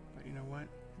center. But you know what?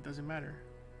 It doesn't matter,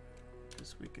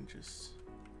 because we can just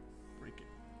break it.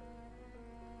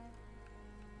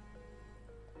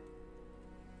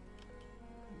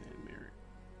 And then mirror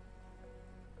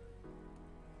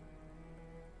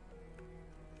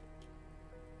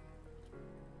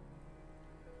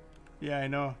it. Yeah, I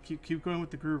know. Keep going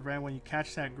with the groove, right? When you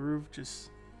catch that groove,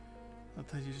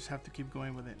 sometimes you just have to keep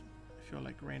going with it. I feel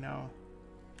like right now.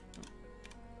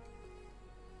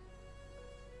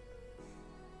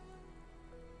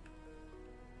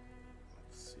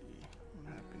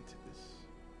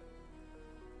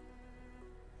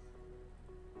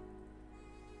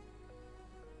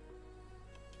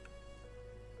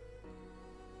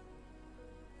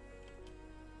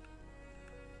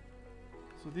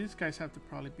 So these guys have to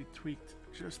probably be tweaked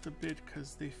just a bit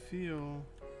because they feel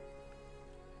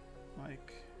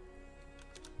like,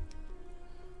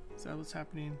 is that what's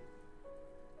happening?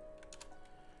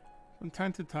 From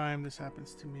time to time this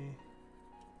happens to me,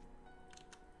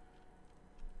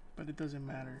 but it doesn't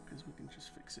matter because we can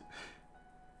just fix it.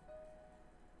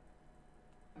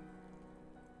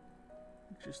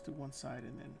 Just to one side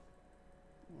and then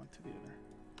one to the other.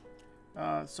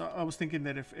 So I was thinking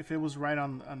that if it was right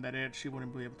on that edge, she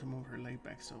wouldn't be able to move her leg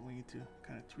back. So we need to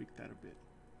kind of tweak that a bit,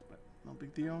 but no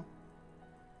big deal.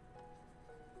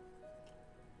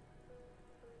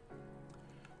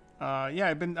 Yeah,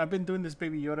 I've been doing this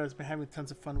Baby Yoda. I've been having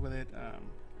tons of fun with it.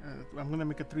 I'm gonna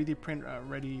make a 3D print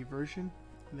ready version,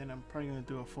 and then I'm probably gonna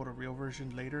do a photoreal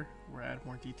version later where I add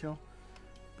more detail.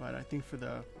 But I think for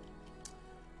the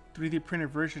 3D printed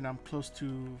version, I'm close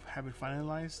to have it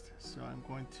finalized. So I'm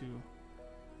going to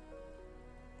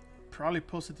probably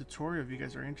post a tutorial if you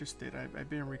guys are interested. I've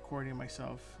been recording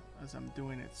myself as I'm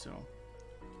doing it, so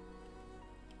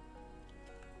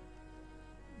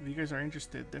if you guys are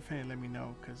interested, definitely let me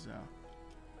know, because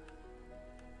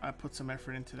I put some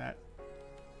effort into that.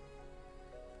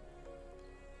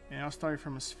 And I'll start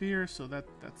from a sphere, so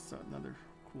that's another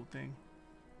cool thing.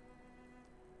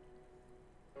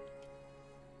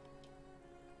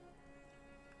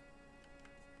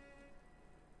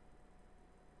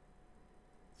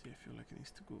 See, I feel like it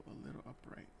needs to go a little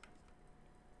upright.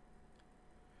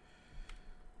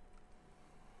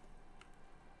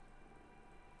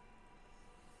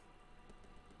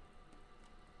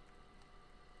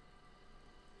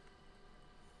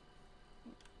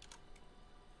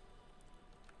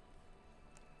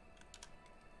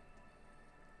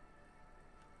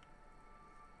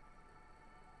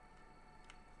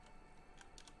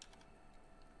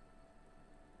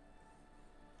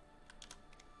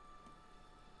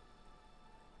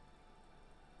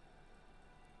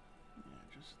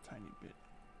 Just a tiny bit.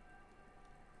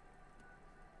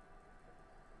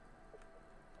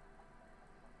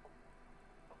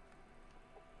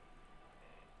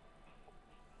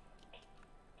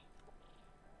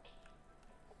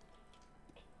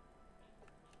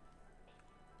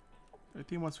 I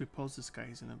think once we pose this guy,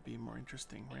 he's gonna be more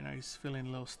interesting. Right now he's feeling a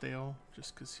little stale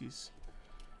just because he's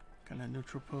kind of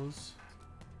neutral pose.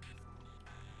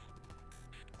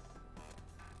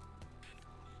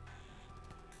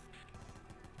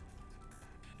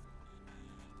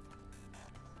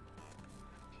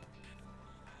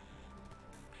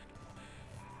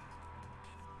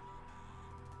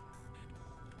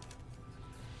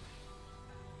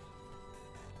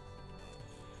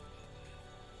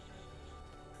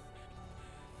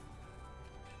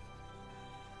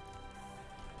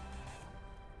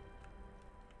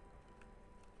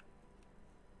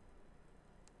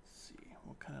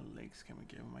 What kind of legs can we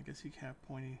give him? I guess he can have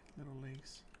pointy little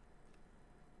legs.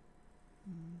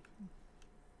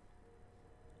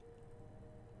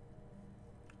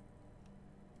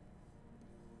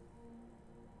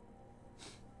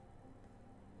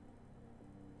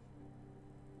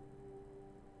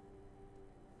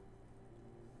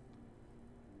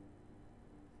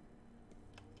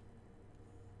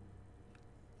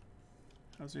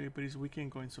 How's everybody's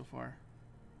weekend going so far?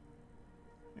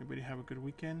 Everybody have a good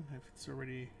weekend if it's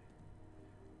already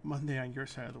Monday on your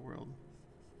side of the world.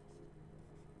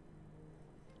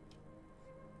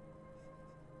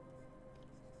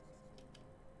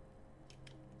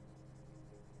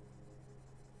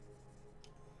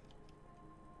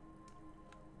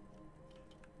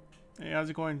 Hey, how's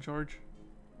it going, George?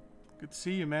 Good to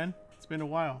see you, man. It's been a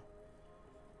while.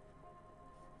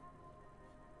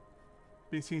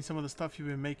 Been seeing some of the stuff you've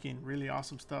been making. Really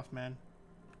awesome stuff, man.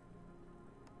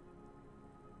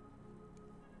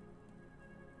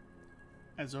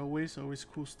 As always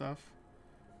cool stuff.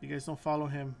 If you guys don't follow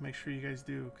him, make sure you guys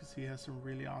do, because he has some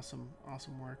really awesome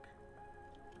work.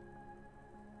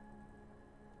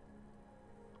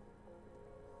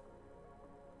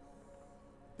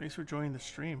 Thanks for joining the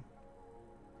stream.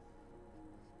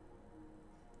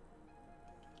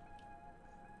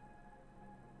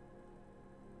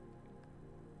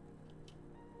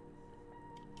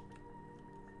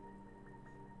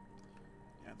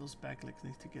 Yeah, those back legs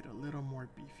need to get a little more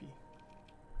beefy.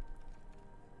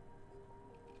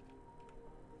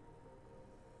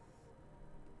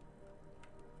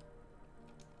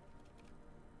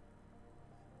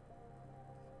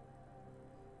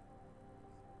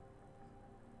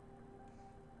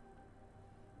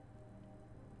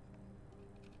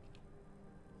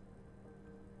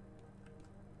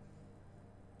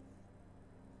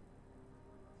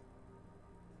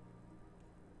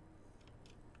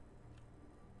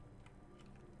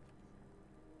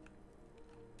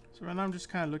 So right now I'm just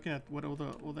kind of looking at what all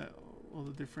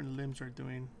the different limbs are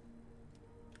doing.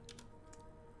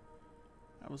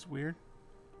 That was weird.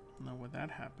 I don't know what that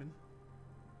happened.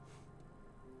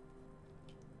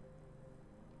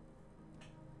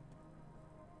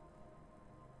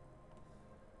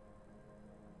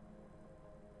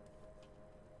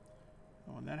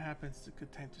 And when that happens, it's a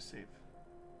good time to save.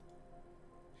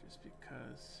 Just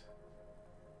because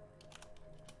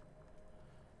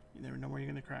You never know where you're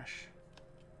gonna crash.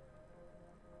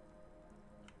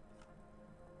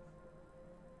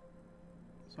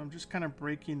 So I'm just kind of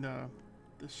breaking the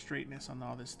straightness on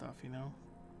all this stuff, you know.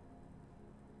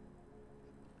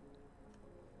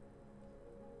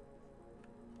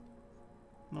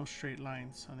 No straight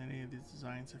lines on any of these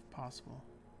designs if possible.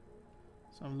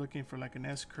 So I'm looking for like an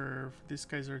S curve. These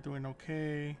guys are doing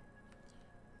okay.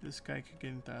 This guy could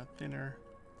get thinner.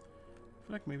 I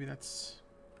feel like maybe that's...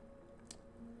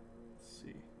 Let's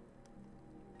see.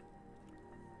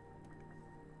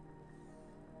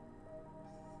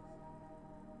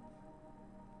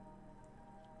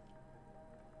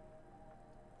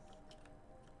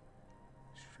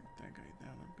 Shrink that guy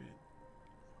down a bit.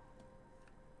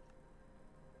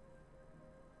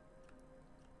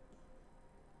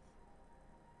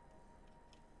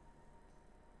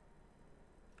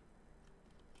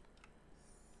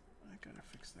 I gotta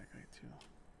fix that guy too.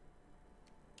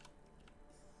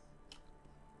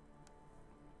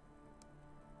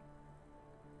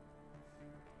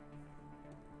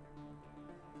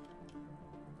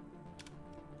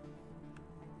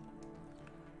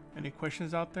 Any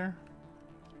questions out there?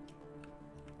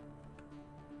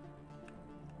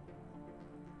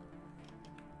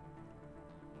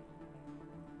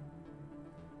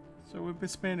 So we've been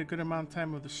spending a good amount of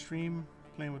time with the stream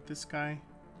playing with this guy.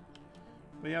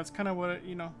 But yeah, it's kind of what,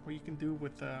 you know, what you can do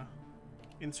with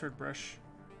insert brush.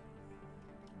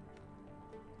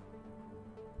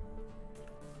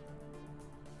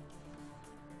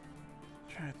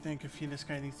 Trying to think if this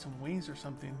guy needs some wings or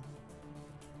something.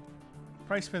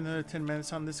 Probably spend another 10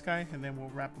 minutes on this guy, and then we'll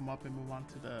wrap him up and move on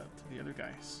to the other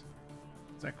guys.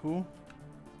 Is that cool?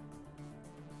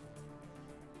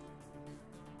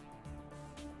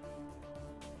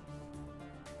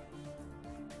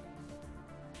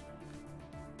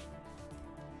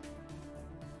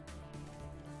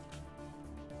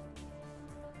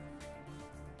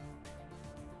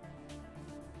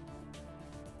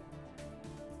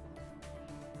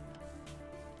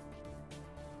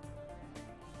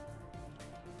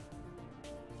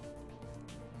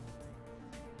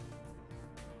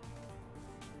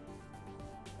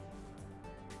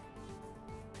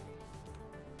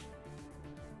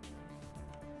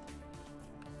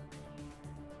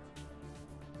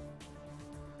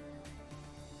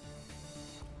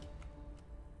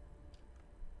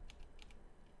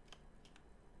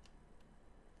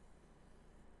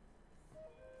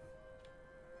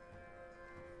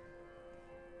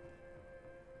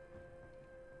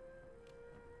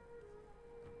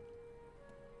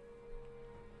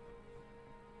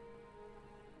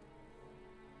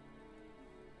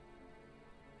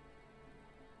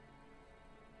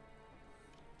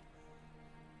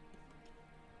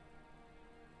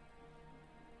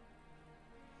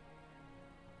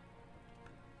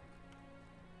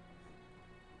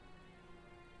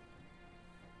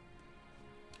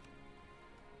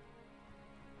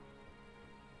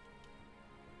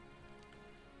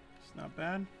 Not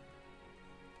bad.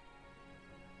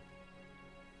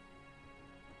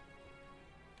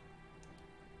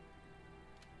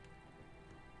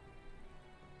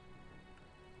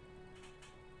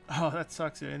 Oh, that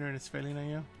sucks. Your internet's failing on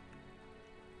you.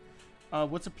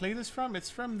 What's the playlist from? It's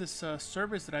from this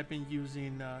service that I've been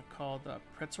using called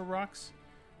Pretzel Rocks.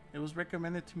 It was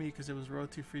recommended to me because it was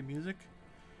royalty-free music,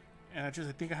 and I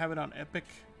think I have it on Epic.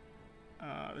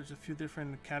 There's a few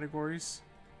different categories.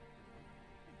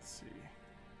 Let's see.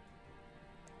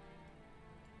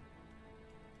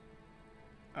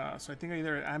 So I think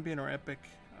either ambient or epic.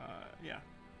 Yeah,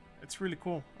 it's really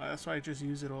cool. That's why I just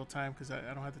use it all the time because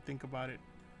I don't have to think about it.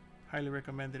 Highly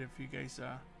recommend it if you guys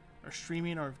are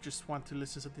streaming or just want to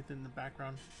listen to something in the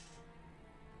background.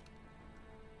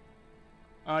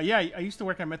 Yeah, I used to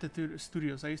work at Method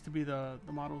Studios. I used to be the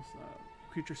model's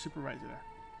creature supervisor there.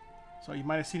 So you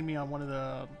might have seen me on one of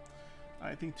the...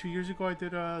 I think 2 years ago I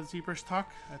did a ZBrush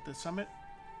talk at the summit.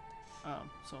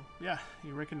 So yeah,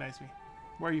 you recognize me.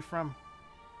 Where are you from?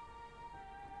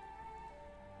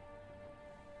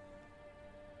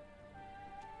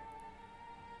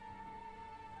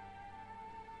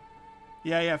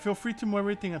 Yeah. Feel free to move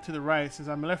everything to the right. Since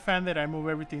I'm left-handed, I move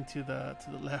everything to the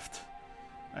left.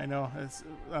 I know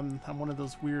I'm one of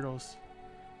those weirdos.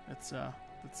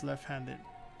 That's left-handed.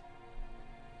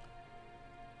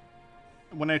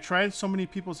 When I tried so many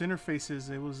people's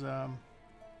interfaces, it was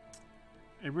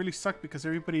it really sucked because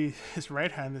everybody is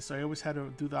right-handed, so I always had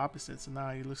to do the opposite. So now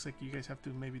it looks like you guys have to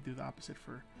maybe do the opposite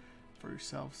for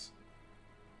yourselves.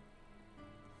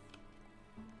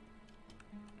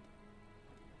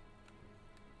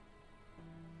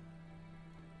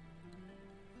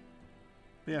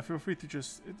 But yeah, feel free to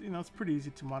just, you know, it's pretty easy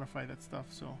to modify that stuff,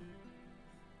 so.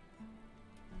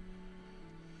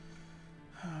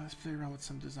 Let's play around with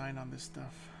some design on this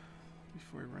stuff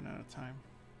before we run out of time.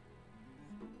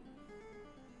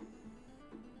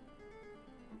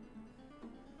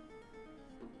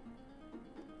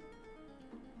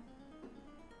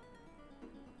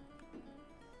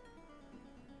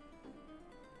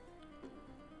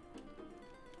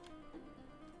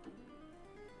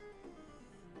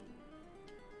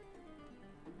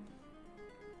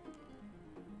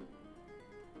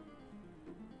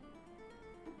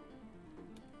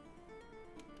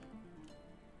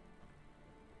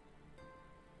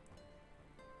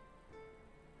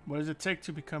 What does it take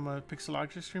to become a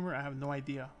pixelography streamer? I have no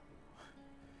idea.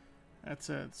 That's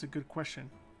a good question.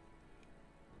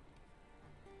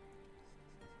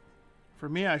 For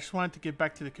me, I just wanted to get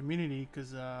back to the community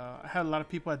because I had a lot of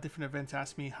people at different events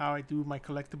ask me how I do my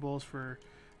collectibles for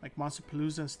like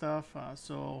Monsterpalooza and stuff.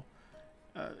 So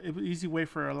it was an easy way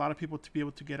for a lot of people to be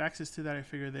able to get access to that. I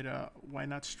figured that why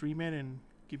not stream it and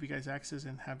give you guys access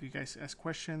and have you guys ask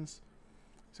questions.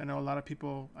 So I know a lot of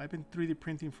people, I've been 3D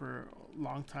printing for a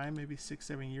long time, maybe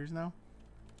 6-7 years now.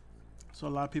 So a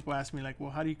lot of people ask me like,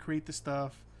 well, how do you create this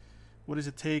stuff? What does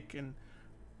it take? And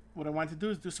what I want to do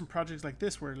is do some projects like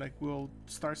this where like we'll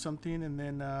start something and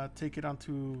then take it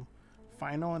onto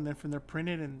final and then from there print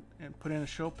it and put it in a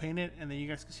show, paint it, and then you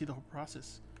guys can see the whole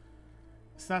process.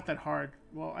 It's not that hard.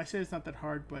 Well, I say it's not that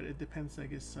hard, but it depends, I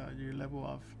guess, your level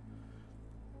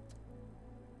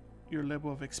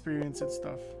of experience and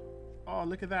stuff. Oh,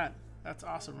 look at that. That's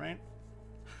awesome, right?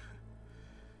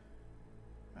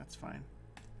 That's fine.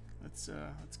 Let's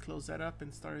close that up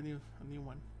and start a new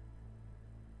one.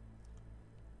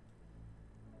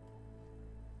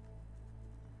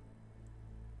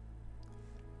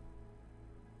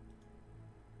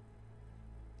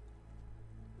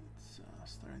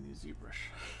 Let's start a new ZBrush.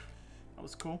 That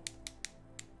was cool.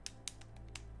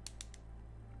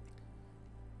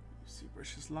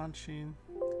 ZBrush is launching.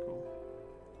 Cool.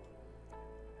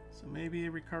 So maybe it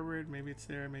recovered, maybe it's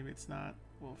there, maybe it's not.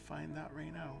 We'll find out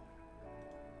right now.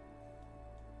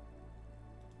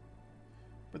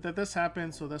 But that does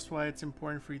happen, so that's why it's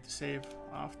important for you to save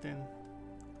often.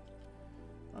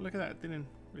 Oh, look at that. It didn't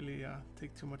really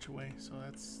take too much away, so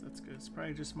that's good. It's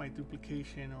probably just my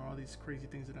duplication or all these crazy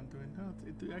things that I'm doing. No,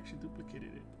 it actually duplicated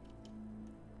it.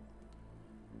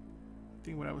 I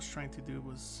think what I was trying to do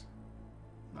was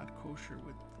not kosher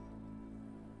with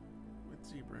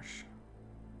ZBrush.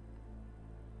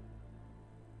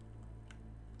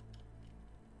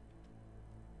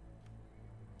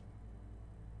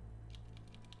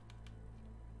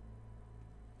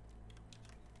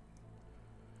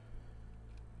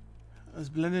 Is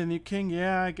Blender the new king?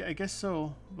 Yeah, I guess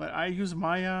so. But I use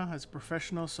Maya as a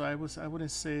professional, so I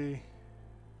wouldn't say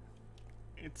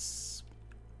it's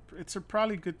a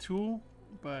probably good tool,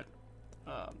 but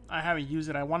I haven't used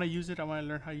it. I want to use it. I want to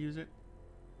learn how to use it.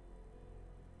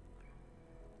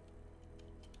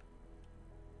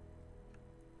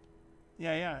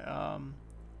 Yeah.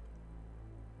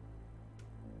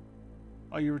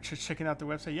 Oh, you were just checking out the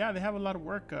website? Yeah, they have a lot of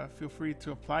work. Feel free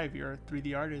to apply if you're a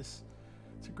 3D artist.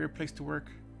 It's a great place to work.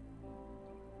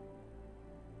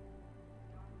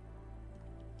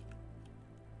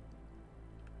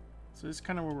 So this is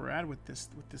kind of where we're at with this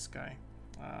guy.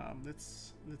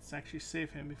 Let's actually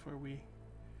save him before we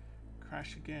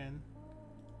crash again.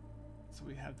 So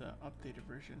we have the updated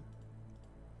version.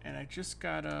 And I just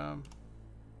got I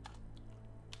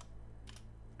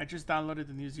just downloaded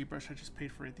the new ZBrush. I just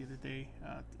paid for it the other day,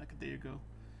 like a day ago.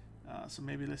 So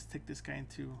maybe let's take this guy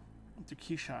into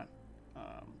Keyshot.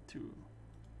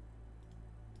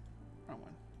 Wrong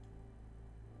one.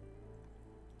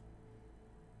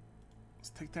 Let's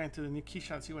take that into the new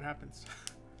Keyshot, see what happens.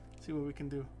 See what we can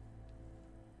do.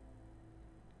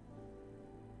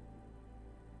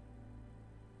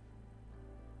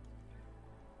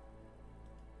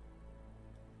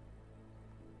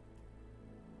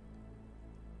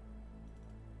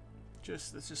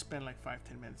 Let's just spend like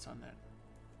 5-10 minutes on that.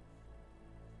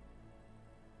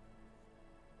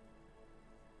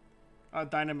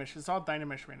 Dynamesh. It's all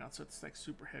Dynamesh right now, so it's like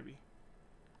super heavy.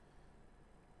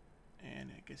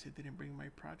 And I guess it didn't bring my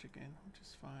project in, which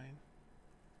is fine.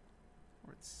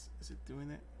 Or is it doing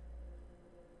it?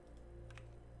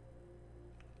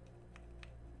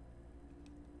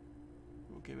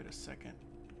 We'll give it a second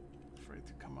for it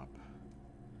to come up.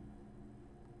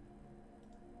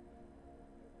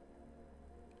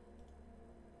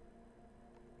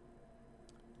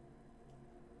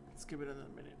 Let's give it another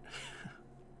minute.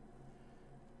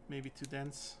 Maybe too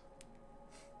dense.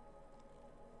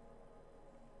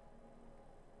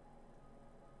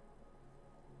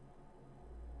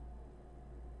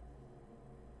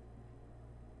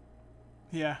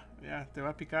 Yeah, yeah, te va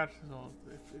a picar. So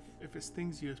if it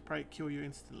stings you, it's probably kill you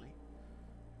instantly.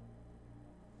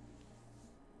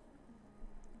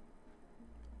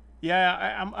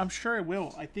 Yeah, I'm sure it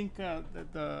will. I think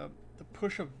the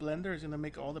push of Blender is gonna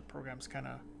make all the programs kind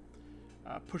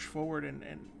of push forward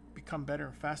and become better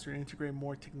and faster and integrate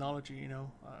more technology, you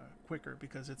know, quicker.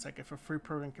 Because it's like if a free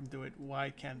program can do it,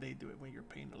 why can't they do it when you're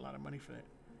paying a lot of money for it?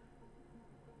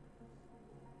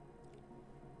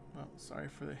 Well, sorry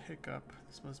for the hiccup.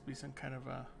 This must be some kind of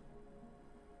a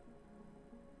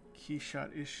key shot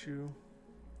issue.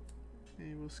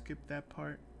 Maybe we'll skip that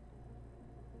part.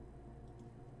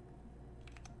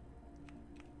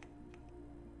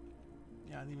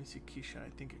 Yeah, I didn't even see key shot. I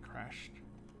think it crashed.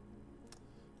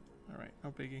 Alright,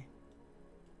 no biggie.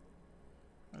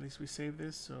 At least we saved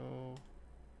this, so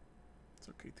it's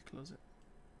okay to close it.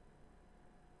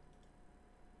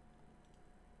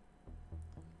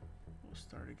 We'll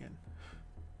start again.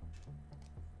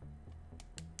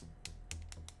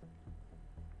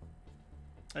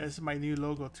 This is my new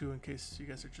logo too, in case you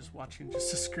guys are just watching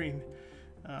just a screen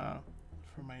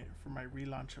for my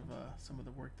relaunch of some of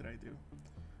the work that I do.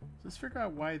 So let's figure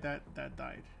out why that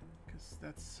died, because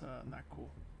that's not cool.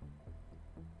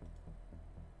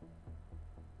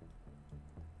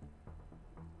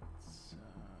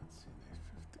 Let's see,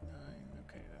 59.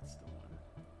 Okay, that's the one.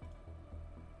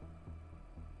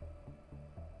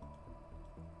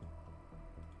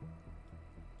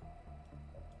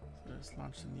 So let's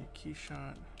launch the new key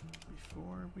shot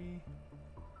before we.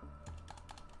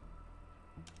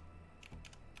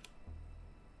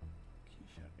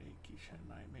 Keyshot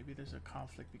 9. Maybe there's a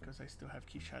conflict because I still have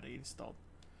Keyshot 8 installed.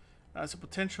 It's a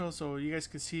potential, so you guys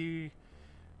can see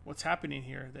what's happening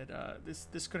here. That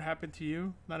this could happen to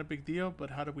you. Not a big deal,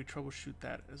 but how do we troubleshoot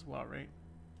that as well, right?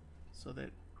 So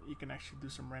that you can actually do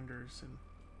some renders. And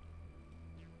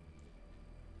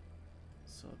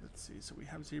so let's see. So we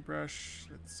have ZBrush.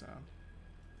 Let's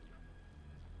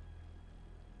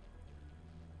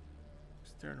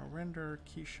external render,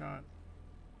 Keyshot.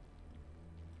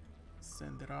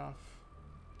 Send it off.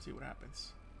 See what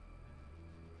happens.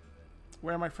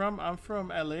 Where am I from? I'm from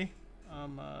LA.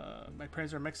 My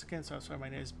parents are Mexican, so that's why my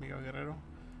name is Miguel Guerrero.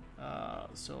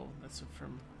 So that's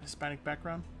from Hispanic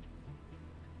background.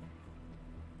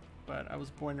 But I was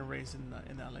born and raised in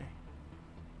LA.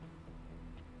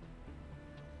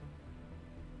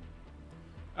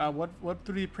 What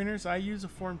 3D printers I use? A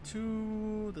Form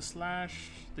 2, the Slash,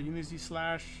 the Unity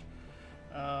Slash,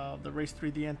 the Race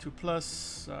 3D N2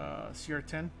 Plus,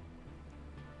 CR10.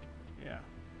 Yeah.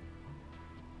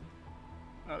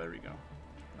 Oh, there we go.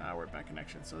 Now we're back in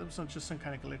action. So there was just some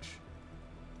kind of glitch,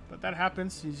 but that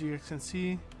happens, as you guys can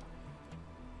see.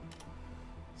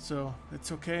 So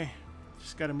it's okay.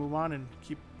 Just got to move on and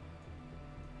keep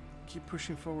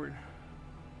pushing forward.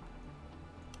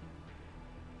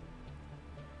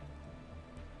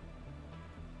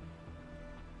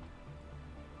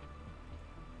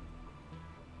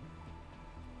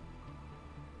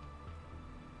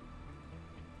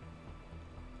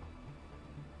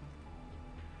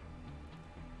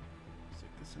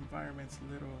 This environment's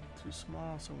a little too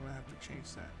small, so we're gonna have to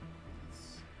change that.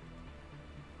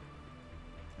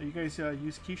 You guys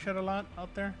use Keyshot a lot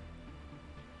out there?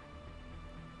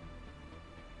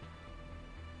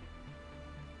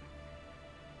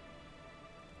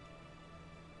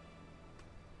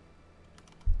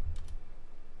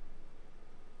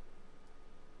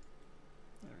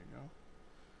 There we go.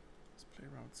 Let's play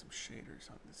around with some shaders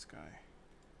on this guy.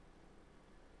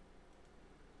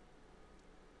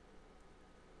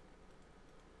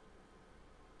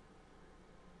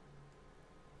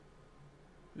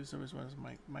 These are always one of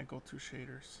my go-to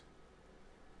shaders.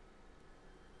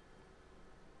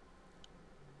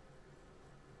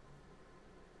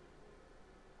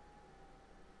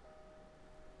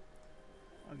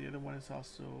 The other one is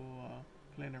also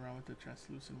playing around with the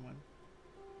translucent one.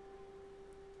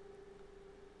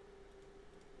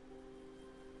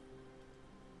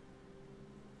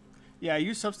 Yeah, I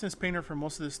use Substance Painter for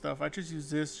most of this stuff. I just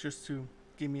use this just to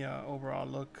give me an overall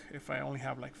look if I only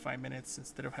have like 5 minutes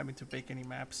instead of having to bake any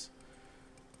maps.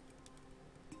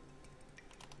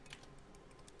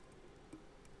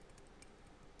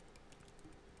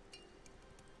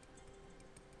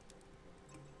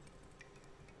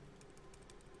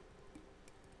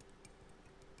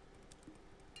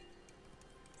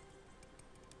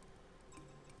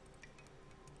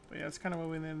 But yeah, that's kind of what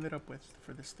we ended up with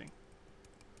for this thing.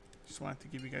 Just wanted to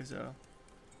give you guys a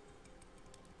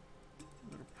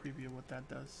little preview of what that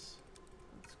does.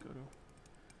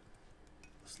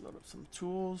 Let's load up some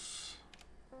tools.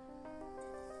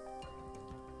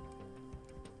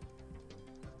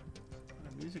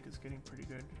 music is getting pretty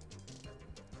good.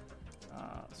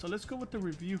 So let's go with the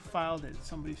review file that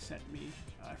somebody sent me.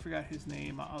 I forgot his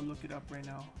name. I'll look it up right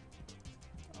now.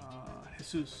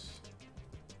 Jesus.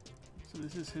 So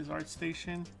this is his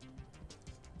ArtStation,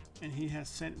 and he has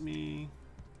sent me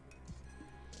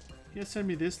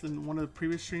this in one of the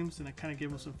previous streams, and I kind of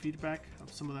gave him some feedback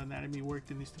of some of the anatomy work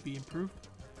that needs to be improved.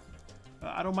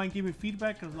 I don't mind giving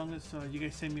feedback as long as you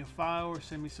guys send me a file or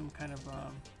send me some kind of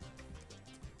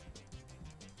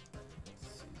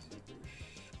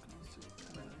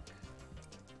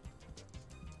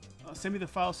send me the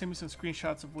file, send me some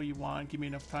screenshots of what you want, give me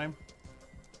enough time.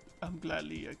 I'm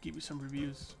gladly give you some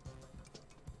reviews.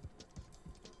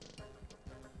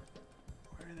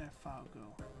 Where did that file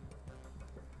go?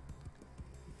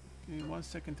 Give me 1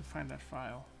 second to find that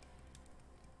file.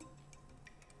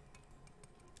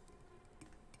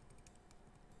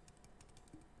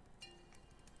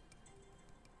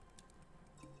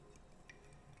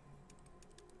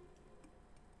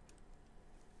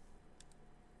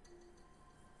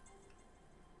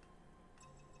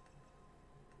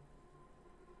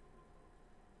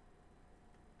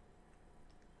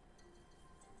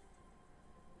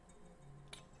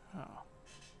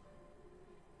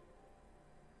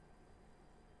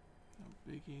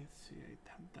 Let's see, I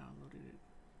downloaded it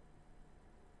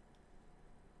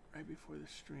right before the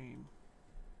stream.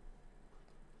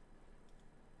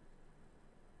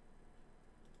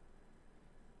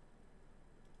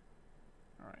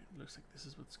 Alright, looks like this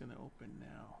is what's going to open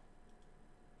now.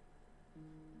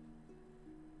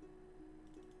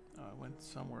 It went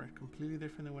somewhere completely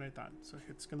different than what I thought. So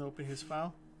it's going to open his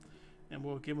file, and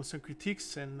we'll give him some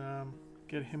critiques and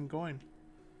get him going.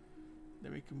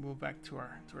 Then we can move back to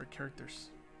our characters.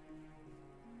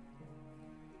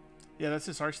 Yeah, that's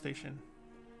his ArtStation.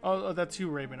 Oh, that's you,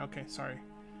 Raven. Okay, sorry.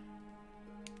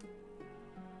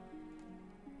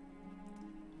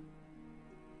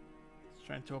 It's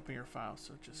trying to open your file,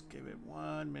 so just give it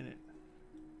 1 minute.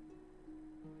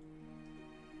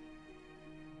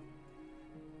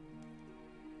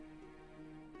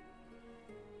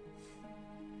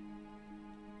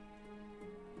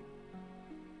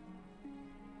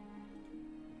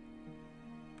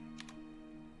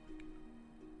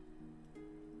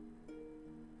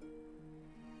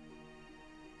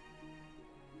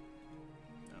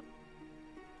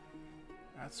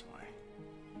 That's why.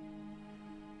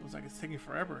 Looks like it's taking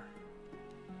forever.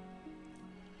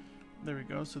 There we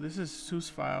go. So this is Sue's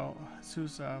file,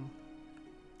 Sue's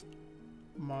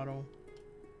model.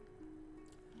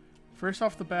 First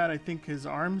off the bat, I think his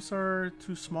arms are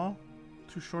too small,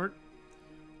 too short.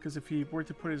 Because if he were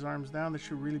to put his arms down, they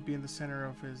should really be in the center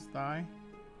of his thigh.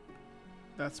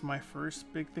 That's my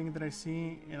first big thing that I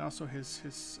see, and also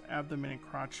his abdomen and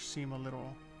crotch seem a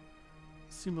little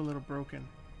broken.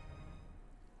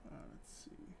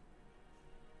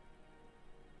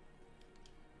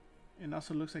 And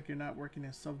also looks like you're not working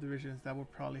in subdivisions. That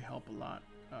would probably help a lot,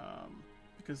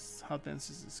 because how dense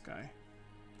is this guy?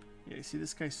 Yeah, you see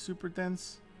this guy's super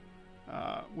dense,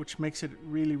 which makes it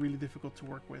really difficult to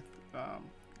work with.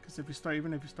 Because if you start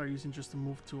using just the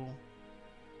move tool,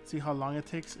 see how long it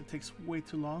takes? It takes way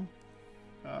too long.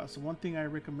 So one thing I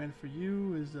recommend for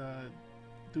you is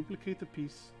duplicate the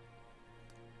piece,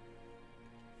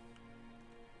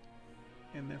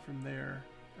 and then from there.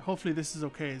 Hopefully this is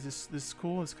okay. Is this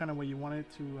cool? It's kind of what you wanted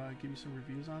to give you some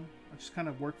reviews on. I'll just kind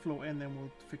of workflow, and then we'll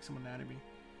fix some anatomy.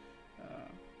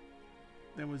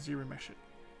 Then we'll ZBrush it.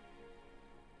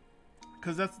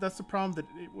 Because that's the problem, that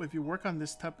if you work on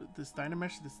this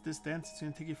Dynamesh, this dense, it's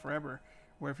going to take you forever.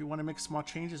 Where if you want to make small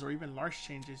changes or even large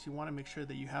changes, you want to make sure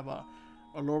that you have a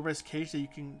low res cage that you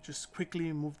can just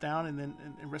quickly move down, and then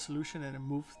in resolution, and then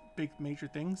move big major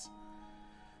things.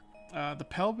 The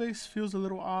pelvis feels a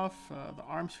little off. The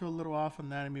arms feel a little off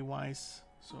anatomy-wise.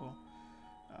 So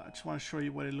I just want to show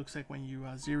you what it looks like when you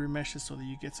ZBrush it, so that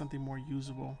you get something more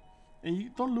usable. And you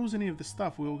don't lose any of the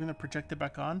stuff. We're going to project it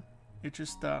back on. It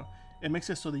just it makes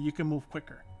it so that you can move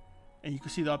quicker, and you can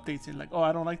see the updates. And like, oh,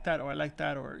 I don't like that, or I like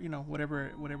that, or whatever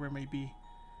it may be.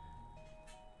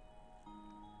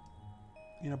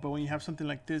 But when you have something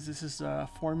like this is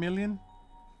 4 million.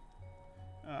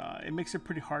 It makes it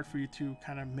pretty hard for you to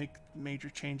kind of make major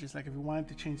changes. Like if you wanted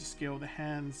to change the scale of the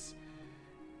hands,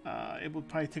 it would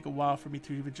probably take a while for me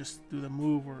to even just do the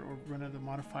move or run other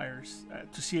modifiers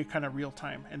to see it kind of real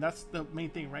time. And that's the main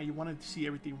thing, right? You wanted to see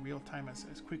everything real time as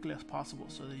quickly as possible,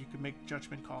 so that you can make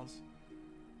judgment calls.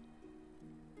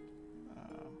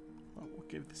 We'll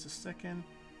give this a second.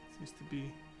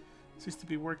 Seems to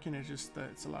be working. It's just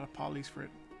it's a lot of polys for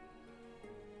it.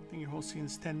 I think your whole scene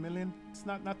is 10 million. It's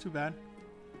not too bad.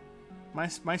 My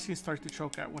scenes start to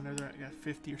choke out when they're at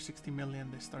 50 or 60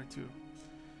 million. They start to.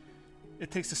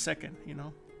 It takes a second, you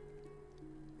know.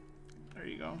 There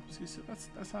you go. See, so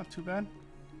that's not too bad.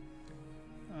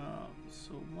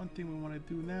 So one thing we want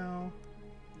to do now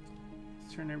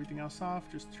is turn everything else off.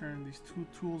 Just turn these two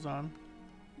tools on.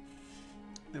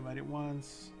 Divide it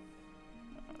once.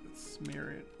 Let's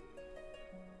mirror it.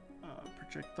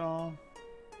 Project all.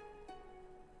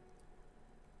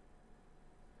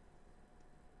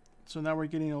 So now we're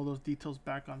getting all those details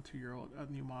back onto your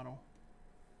new model.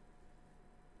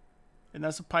 And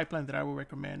that's a pipeline that I would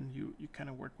recommend you kind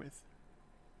of work with.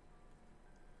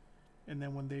 And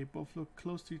then when they both look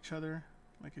close to each other,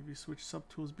 like if you switch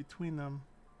subtools between them,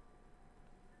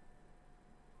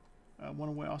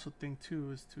 one way also thing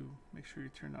too is to make sure you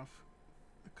turn off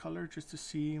the color just to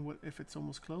see if it's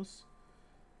almost close.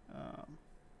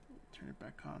 Turn it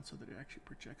back on so that it actually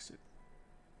projects it,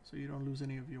 so you don't lose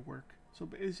any of your work. So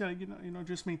it's you know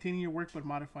just maintaining your work but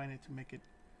modifying it to make it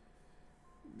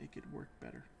work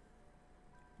better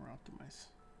or optimize.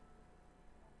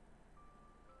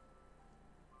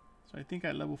 So I think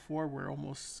at level 4 we're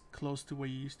almost close to what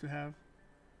you used to have,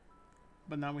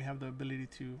 but now we have the ability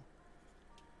to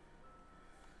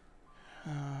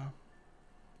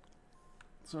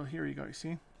so here you go, you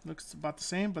see, looks about the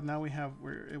same, but now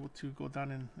we're able to go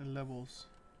down in levels.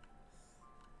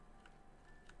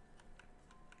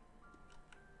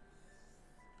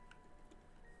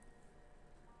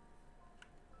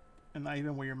 And not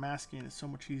even where you're masking, it's so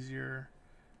much easier.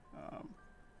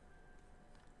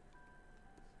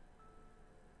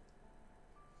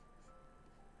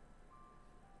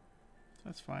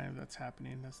 That's fine if that's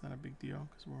happening. That's not a big deal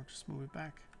because we'll just move it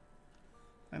back.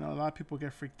 I know a lot of people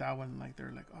get freaked out when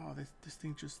they're like, oh, this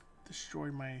thing just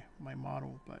destroyed my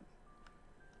model, but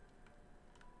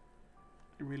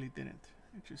it really didn't.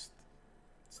 It's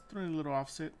throwing a little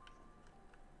offset.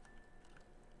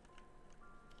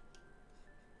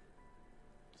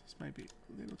 This might be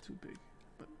a little too big,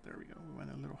 but there we go. We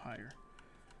went a little higher.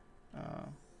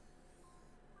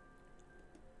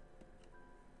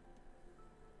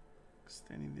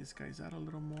 Extending these guys out a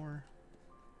little more.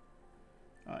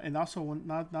 And also,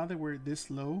 now that we're this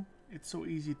low, it's so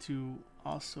easy to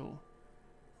also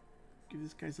give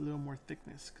these guys a little more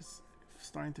thickness because it's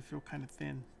starting to feel kind of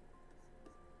thin.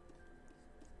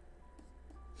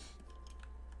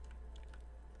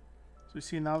 So you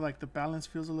see now, like, the balance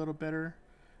feels a little better.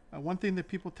 One thing that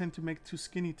people tend to make too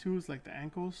skinny too is like the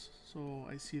ankles. So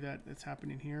I see that it's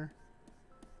happening here.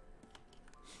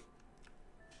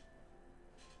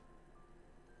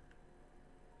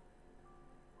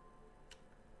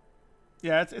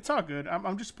 Yeah, it's all good.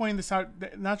 I'm just pointing this out,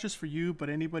 not just for you, but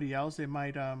anybody else. They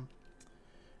might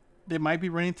be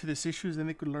running into these issues, and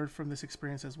they could learn from this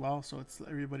experience as well. So it's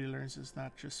everybody learns. It's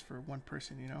not just for one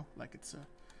person, you know. Like it's a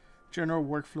general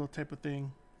workflow type of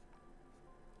thing.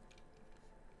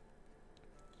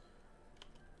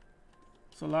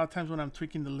 So a lot of times when I'm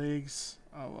tweaking the legs,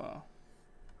 I'll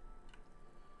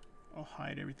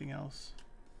hide everything else.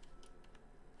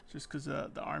 Just because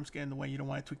the arms get in the way. You don't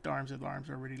want to tweak the arms if the arms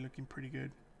are already looking pretty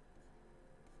good.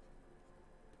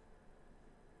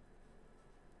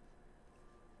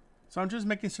 So I'm just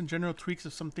making some general tweaks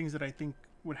of some things that I think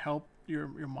would help your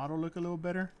model look a little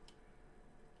better.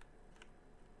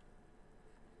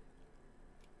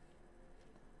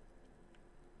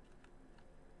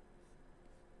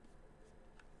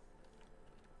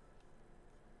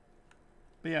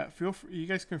 But yeah, you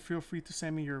guys can feel free to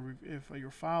send me your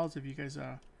files if you guys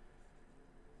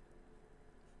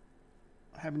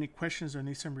have any questions or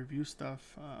need some review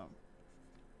stuff.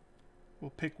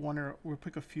 We'll pick we'll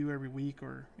pick a few every week,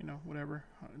 or you know, whatever.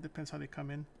 It depends how they come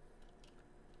in.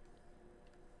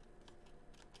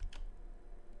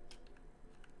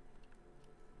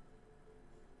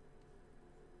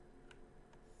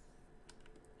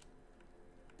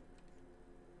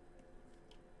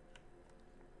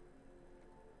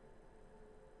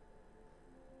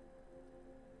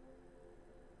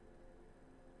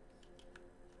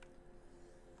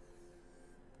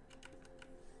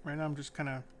 Right now I'm just kind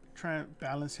of trying to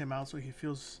balance him out so he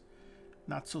feels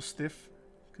not so stiff,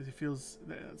 because he feels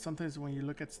that sometimes when you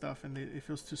look at stuff and it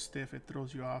feels too stiff, it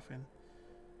throws you off, and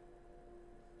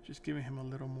just giving him a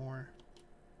little more.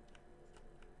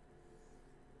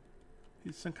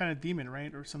 He's some kind of demon,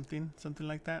 right? Or something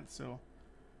like that. So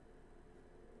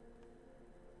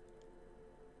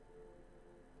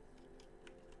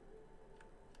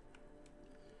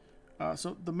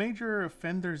so the major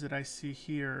offenders that I see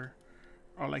here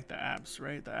are like the abs,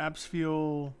 right? The abs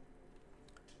feel,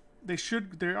 they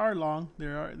are long.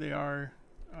 They are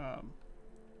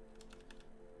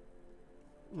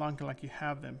long like you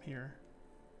have them here,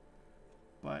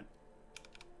 but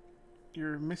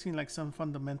you're missing like some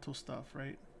fundamental stuff,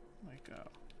 right?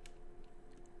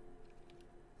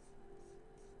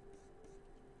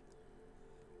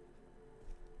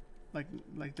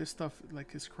 Like this stuff,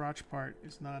 like his crotch part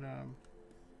is not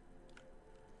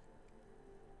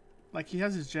like he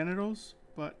has his genitals,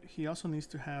 but he also needs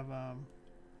to have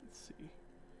let's see.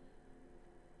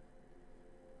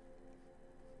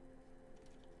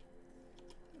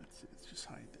 Let's just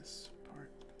hide this part.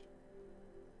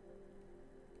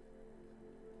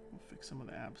 We'll fix some of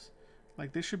the abs.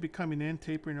 Like they should be coming in,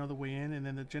 tapering all the way in, and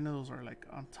then the genitals are like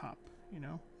on top, you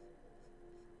know?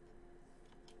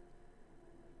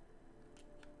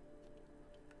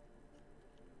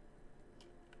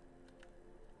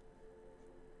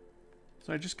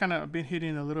 So I just kind of been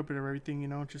hitting a little bit of everything, you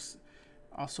know, just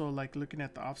also like looking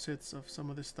at the offsets of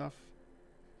some of this stuff.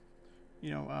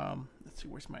 You know, let's see,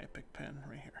 where's my Epic pen?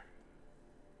 Right here.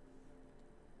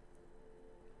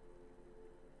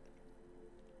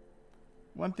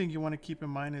 One thing you want to keep in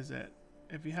mind is that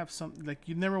if you have some, like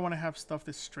you never want to have stuff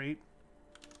that's straight.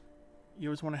 You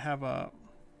always want to have a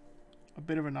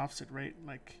bit of an offset, right?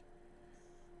 Like,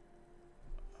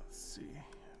 let's see.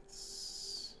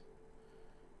 Let's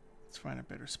find a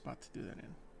better spot to do that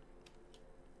in.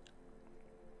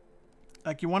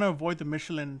 Like you want to avoid the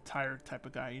Michelin tire type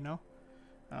of guy, you know?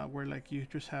 Where like you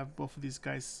just have both of these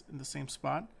guys in the same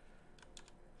spot.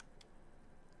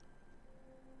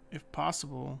 If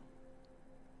possible,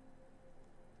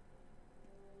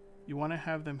 you want to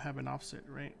have them have an offset,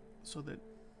 right? So that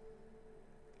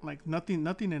like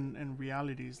nothing in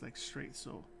reality is like straight.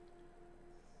 So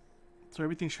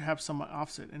everything should have some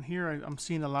offset. And here I'm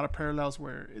seeing a lot of parallels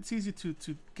where it's easy to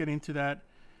get into that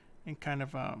and kind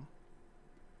of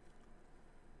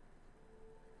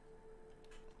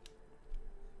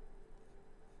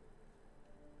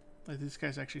like these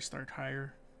guys actually start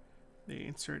higher. They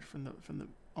insert from the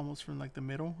almost from like the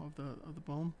middle of the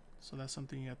bone. So that's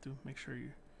something you have to make sure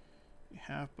you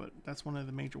have. But that's one of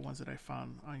the major ones that I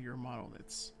found on your model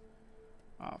that's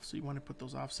off. So you want to put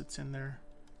those offsets in there.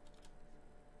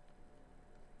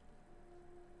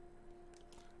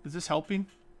 Is this helping?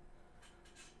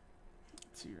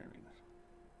 Let's see here. I mean,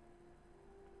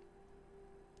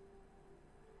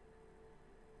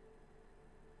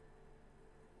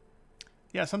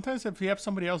 yeah. Sometimes if you have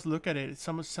somebody else look at it, it's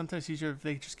sometimes easier if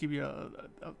they just give you a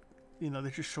you know, they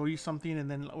just show you something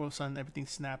and then all of a sudden everything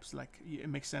snaps. Like it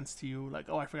makes sense to you. Like,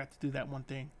 oh, I forgot to do that one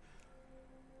thing.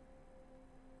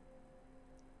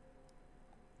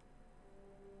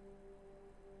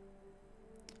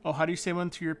 Oh, how do you save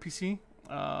one to your PC?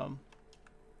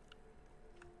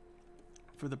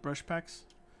 For the brush packs,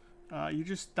 you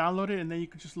just download it and then you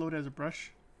can just load it as a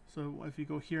brush. So if you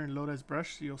go here and load as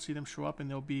brush, you'll see them show up and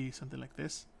they'll be something like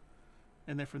this.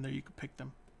 And then from there you could pick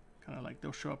them. Kind of like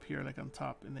they'll show up here like on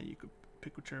top, and then you could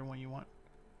pick whichever one you want.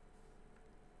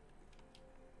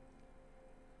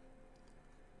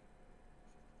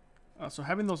 So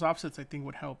having those offsets I think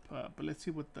would help. But let's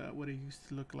see what it used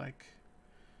to look like.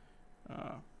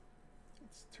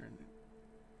 Let's turn it.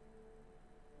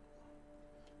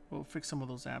 We'll fix some of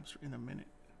those abs in a minute.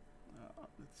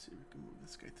 Let's see if we can move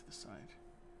this guy to the side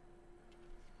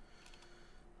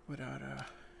without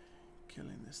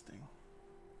killing this thing.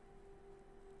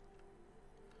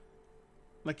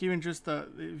 Like even just if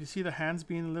you see the hands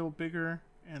being a little bigger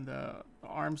and the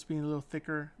arms being a little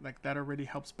thicker, like that already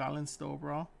helps balance the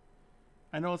overall.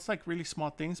 I know it's like really small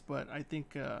things, but I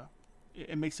think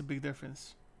it makes a big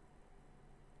difference.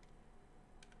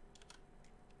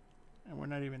 And we're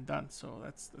not even done, so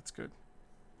that's good.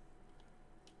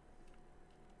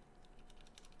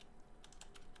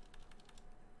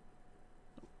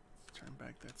 Let's turn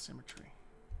back that symmetry.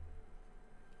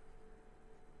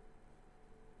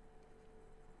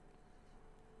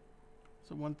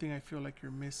 So one thing I feel like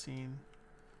you're missing,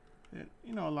 that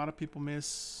you know a lot of people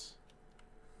miss,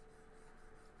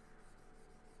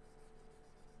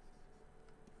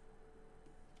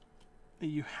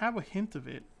 you have a hint of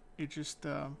it. It just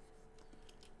I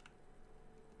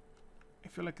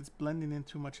feel like it's blending in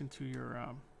too much into your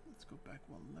let's go back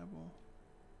one level.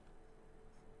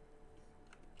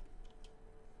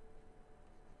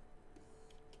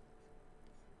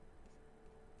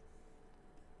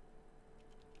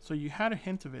 So you had a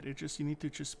hint of it. It just, you need to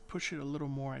just push it a little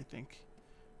more, I think.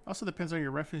 Also depends on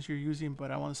your reference you're using,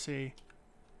 but I want to say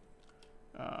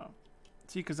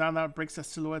see, because now that breaks that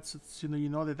silhouette, so you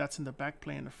know that that's in the back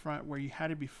plane in the front. Where you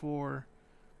had it before,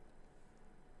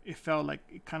 it felt like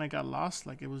it kind of got lost,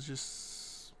 like it was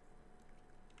just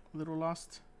a little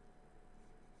lost.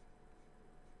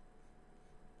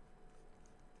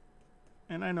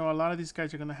 And I know a lot of these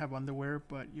guys are gonna have underwear,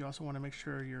 but you also want to make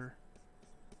sure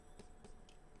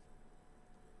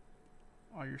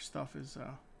all your stuff is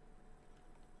let's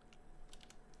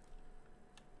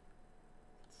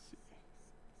see.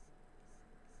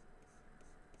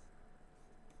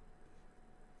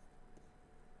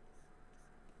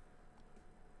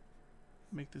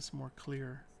 Make this more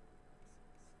clear.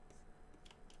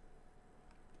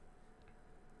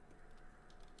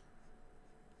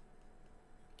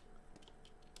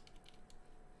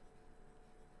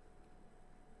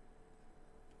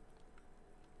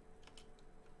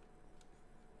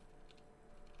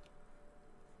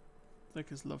 Like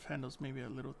his love handle's maybe a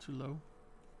little too low.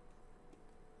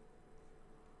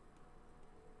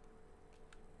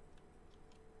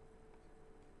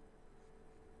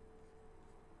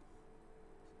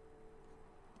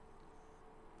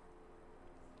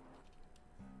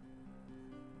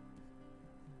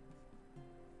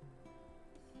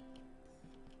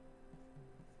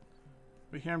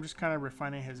 But here I'm just kind of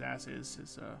refining his asses,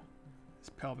 his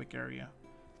pelvic area.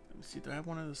 Let me see, do I have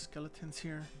one of the skeletons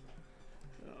here?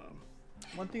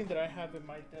 One thing that I have in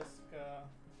my desk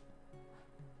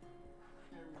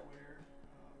everywhere,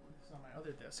 this is on my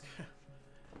other desk,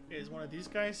 is one of these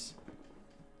guys.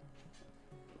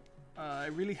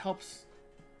 It really helps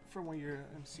for when you're,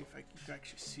 let me see if I can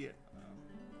actually see it.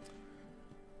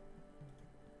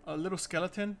 A little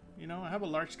skeleton, you know, I have a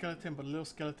large skeleton, but a little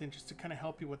skeleton just to kind of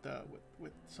help you with the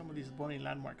with some of these bony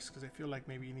landmarks, because I feel like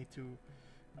maybe you need to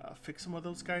fix some of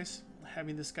those guys.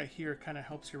 Having this guy here kind of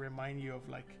helps you remind you of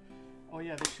like, oh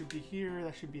yeah, this should be here,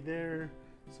 that should be there.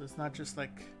 So it's not just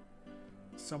like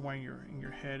somewhere in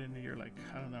your head and you're like,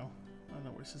 I don't know where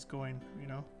this is going, you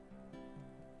know.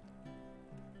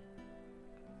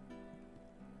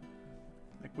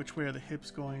 Like which way are the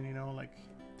hips going, you know, like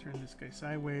turn this guy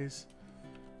sideways.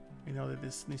 You know that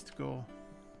this needs to go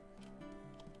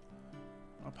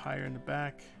up higher in the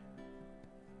back.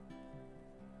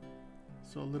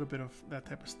 So a little bit of that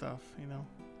type of stuff, you know.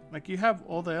 Like you have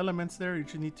all the elements there, you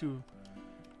just need to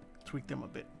tweak them a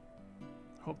bit.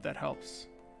 Hope that helps.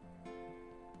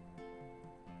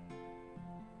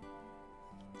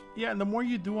 Yeah, and the more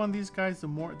you do on these guys, the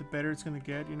better it's gonna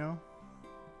get, you know.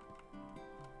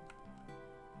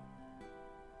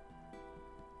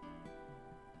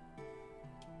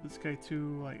 This guy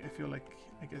too, like I feel like,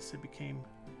 I guess it became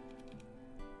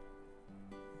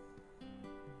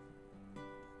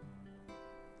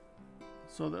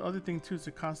so. The other thing too is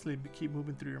to constantly keep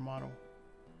moving through your model.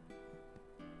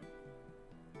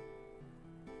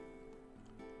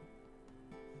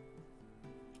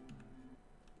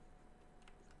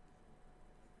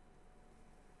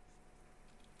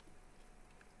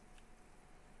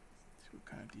 See what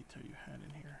kind of detail you had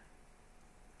in here.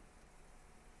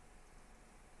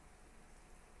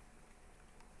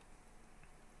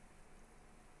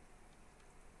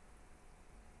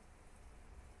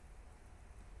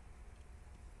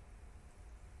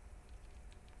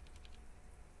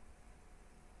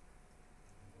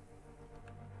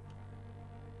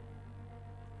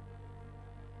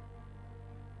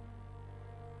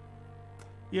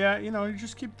 Yeah, you know, you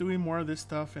just keep doing more of this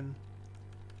stuff and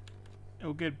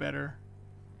it'll get better.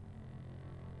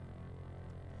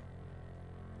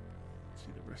 Let's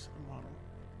see the rest of the model.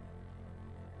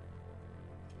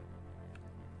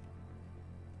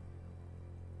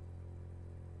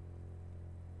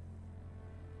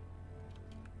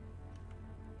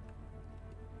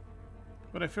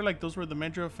 But I feel like those were the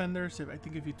major offenders. I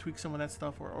think if you tweak some of that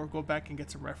stuff or go back and get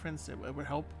some reference, it would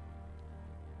help.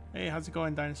 Hey, how's it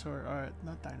going, Dinosaur? Alright,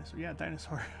 not Dinosaur. Yeah,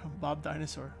 Dinosaur. Bob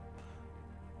Dinosaur.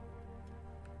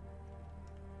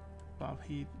 Bob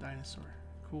Heat Dinosaur.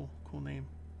 Cool, cool name.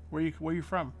 Where you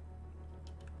from?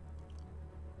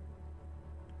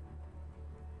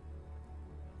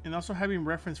 And also having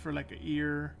reference for like an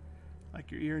ear, like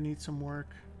your ear needs some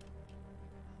work.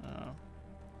 Let's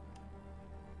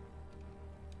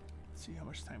see how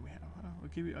much time we have. I'll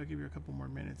give you a couple more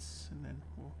minutes and then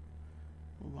we'll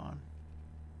move on.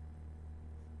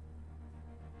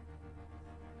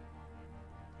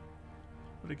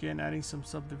 But again, adding some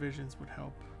subdivisions would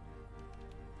help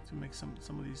to make some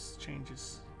of these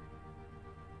changes.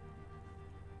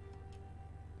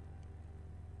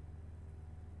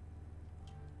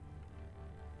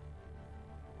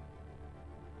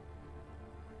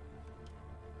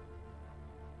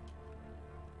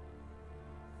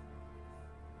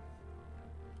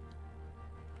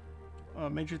 A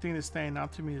major thing that's standing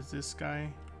out to me is this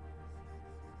guy.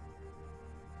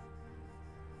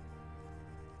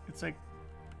 It's like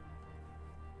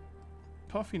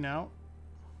puffing out,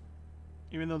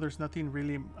 even though there's nothing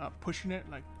really pushing it.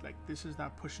 Like this is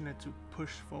not pushing it to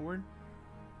push forward.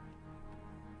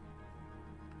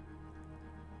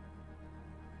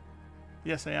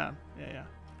 Yes, I am. Yeah, yeah.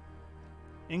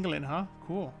 England, huh?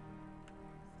 Cool.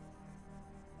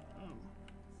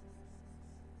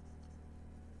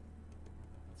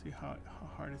 See how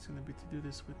hard it's going to be to do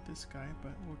this with this guy,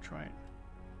 but we'll try it.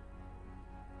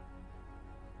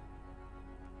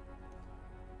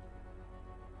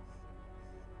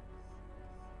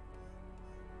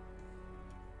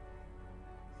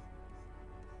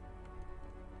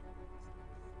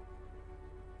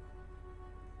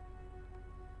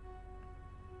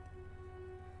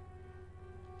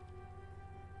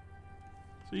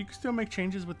 So you can still make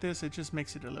changes with this, it just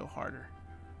makes it a little harder,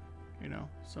 you know.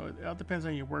 So it all depends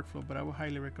on your workflow, but I would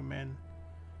highly recommend.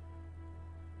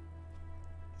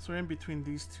 So in between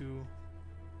these two,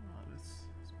 let's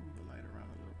move the light around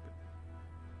a little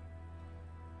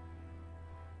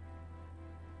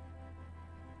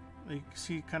bit. You can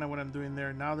see kind of what I'm doing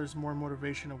there. Now there's more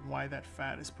motivation of why that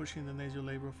fat is pushing the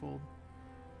nasolabial fold.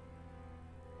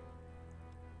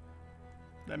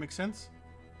 That makes sense?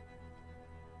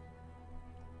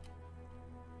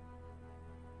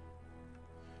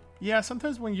 Yeah,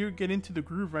 sometimes when you get into the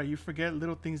groove, right, you forget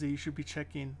little things that you should be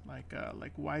checking, like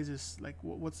why is this, like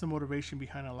what's the motivation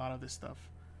behind a lot of this stuff.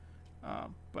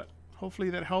 But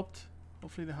hopefully that helped.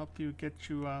 Hopefully that helped you get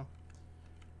you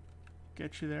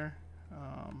there.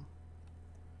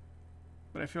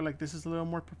 But I feel like this is a little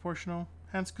more proportional.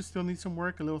 Hands could still need some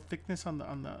work, a little thickness on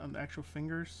the actual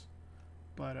fingers,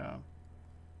 but let's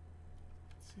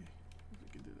see if we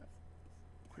can do that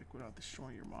quick without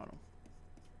destroying your model.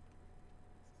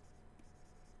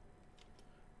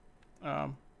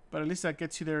 But at least that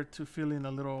gets you there to feeling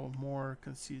a little more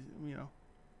concise, you know,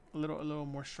 a little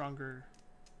more stronger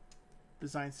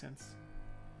design sense,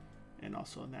 and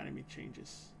also anatomy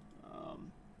changes.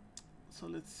 So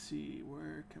let's see,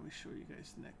 where can we show you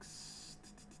guys next?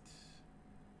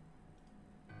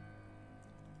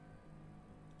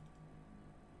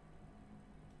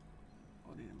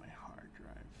 Put it in my hard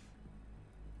drive.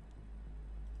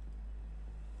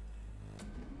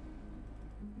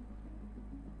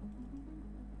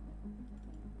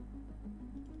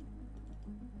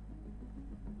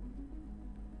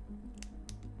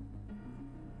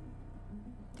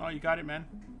 Oh, you got it, man.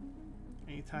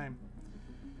 Anytime.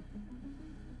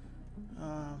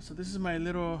 So this is my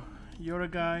little Yoda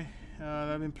guy that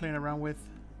I've been playing around with.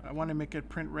 I want to make it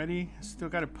print ready. Still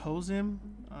got to pose him.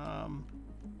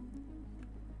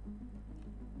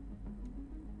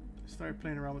 Started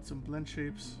playing around with some blend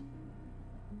shapes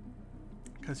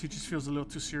because he just feels a little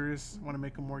too serious. I want to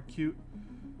make him more cute.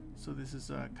 So this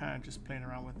is kind of just playing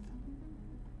around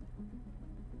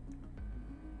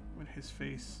with his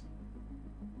face.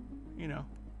 You know,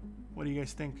 what do you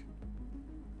guys think?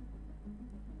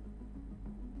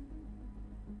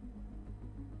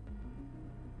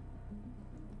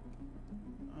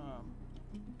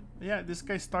 Yeah, this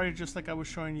guy started just like I was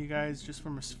showing you guys, just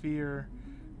from a sphere.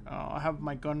 I'll have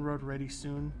my gun road ready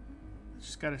soon.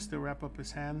 Just gotta still wrap up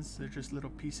his hands. They're just little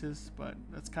pieces, but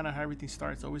that's kind of how everything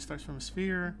starts. It always starts from a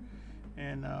sphere,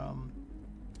 and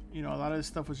you know, a lot of this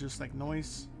stuff was just like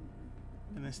noise,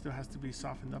 and it still has to be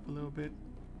softened up a little bit.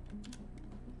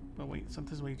 But wait,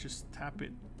 sometimes when you just tap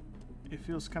it, it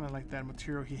feels kind of like that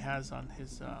material he has on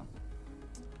his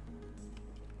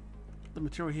the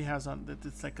material he has on that.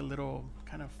 It's like a little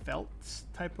kind of felt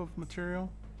type of material.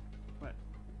 But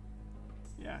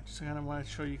yeah, just kind of want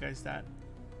to show you guys that.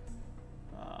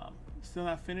 Still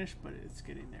not finished, but it's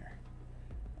getting there.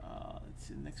 Let's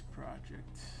see, the next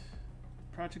project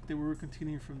that we were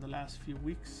continuing from the last few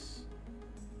weeks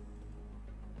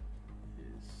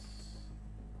is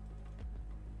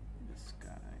this guy.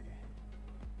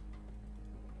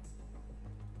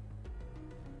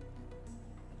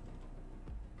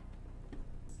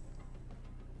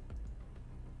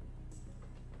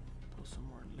 Post some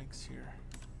more links here.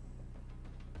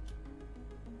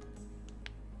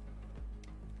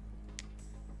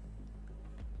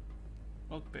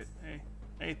 Bulk bit.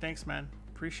 Hey, thanks, man.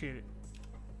 Appreciate it.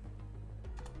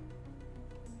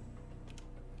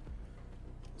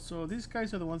 So these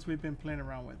guys are the ones we've been playing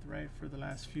around with, right, for the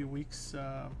last few weeks.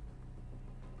 Let's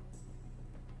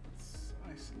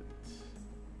isolate.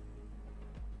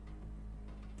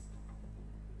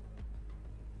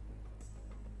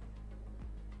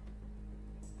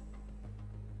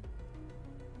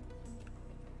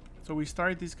 So we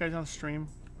started these guys on stream.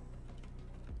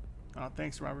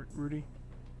 Thanks, Rudy.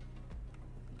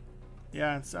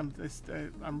 Yeah,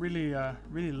 I'm really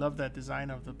really love that design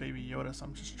of the baby Yoda. So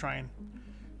I'm just trying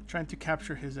to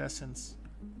capture his essence.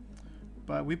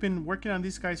 But we've been working on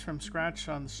these guys from scratch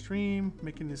on the stream,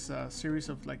 making this series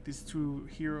of like these two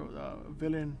hero,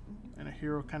 villain and a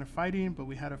hero kind of fighting. But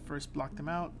we had to first block them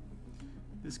out,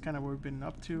 This is kind of what we've been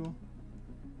up to,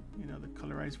 you know, the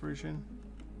colorized version.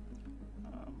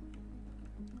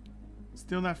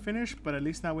 Still not finished, but at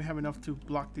least now we have enough to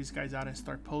block these guys out and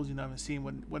start posing them and seeing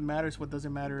what matters, what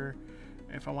doesn't matter,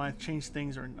 if I want to change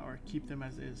things or keep them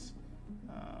as is.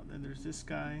 Then there's this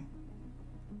guy.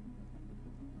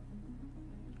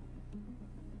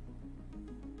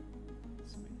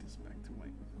 Let's make this back to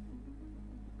white.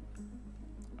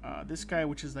 This guy,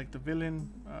 which is like the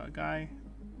villain guy,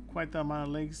 quite the amount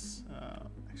of legs.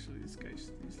 Actually, these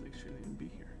legs shouldn't even be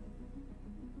here.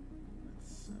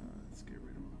 Let's get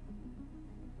rid of them.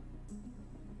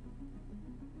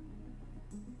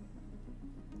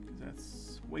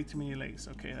 That's way too many legs.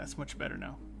 Okay, that's much better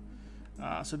now.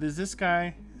 So there's this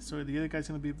guy. So the other guy's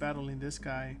going to be battling this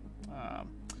guy.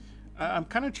 I'm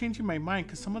kind of changing my mind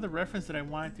because some of the reference that I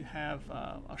wanted to have,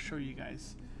 I'll show you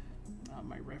guys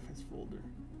my reference folder.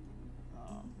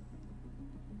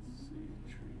 Let's see,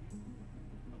 tree.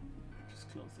 Oh, I just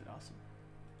closed it. Awesome.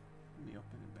 Let me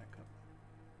open it back up.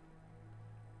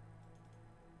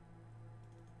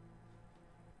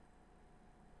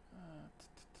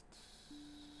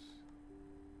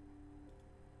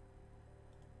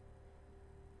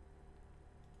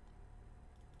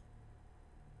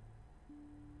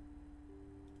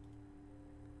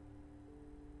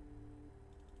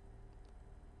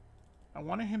 I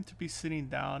wanted him to be sitting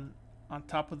down on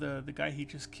top of the guy he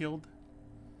just killed.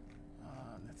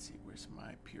 Let's see, where's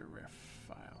my pure ref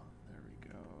file? There we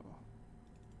go.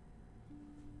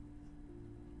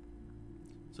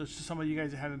 So it's just some of you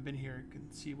guys that haven't been here can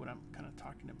see what I'm kind of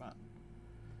talking about.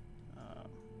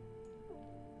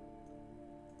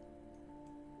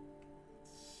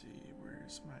 Let's see,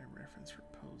 where's my reference for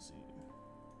posing?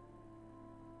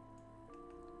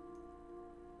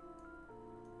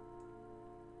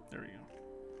 There we go.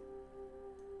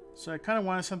 So I kind of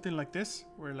wanted something like this,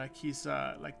 where like he's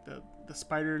like the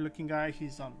spider-looking guy.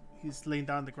 He's laying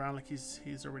down on the ground like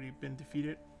he's already been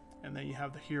defeated, and then you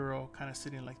have the hero kind of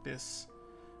sitting like this,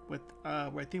 with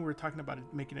I think we're talking about it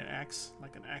making an axe,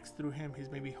 like an axe through him. He's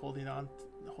maybe holding on,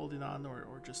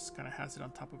 or just kind of has it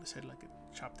on top of his head, like it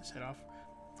chopped his head off.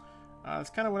 That's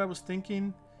kind of what I was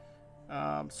thinking.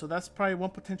 So that's probably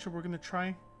one potential we're gonna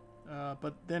try.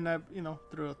 But then you know,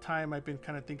 through time, I've been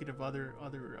kind of thinking of other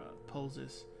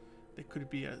poses that could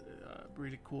be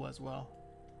really cool as well,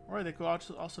 or they could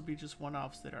also be just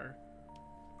one-offs that are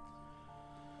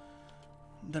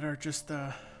just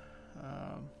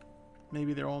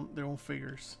maybe their own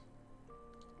figures.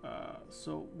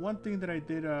 So one thing that I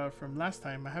did from last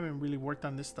time, I haven't really worked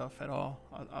on this stuff at all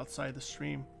outside the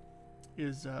stream,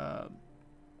 is I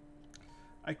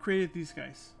created these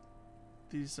guys,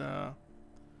 these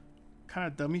kind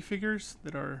of dummy figures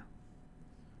that are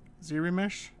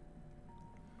ZBrush,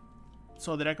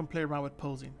 so that I can play around with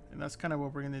posing. And that's kind of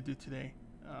what we're going to do today,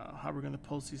 how we're going to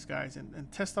pose these guys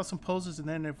and test out some poses, and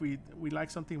then if we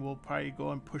like something, we'll probably go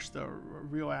and push the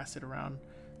real asset around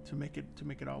to make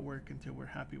it all work until we're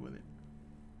happy with it.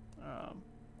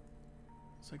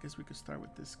 So I guess we could start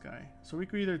with this guy. So we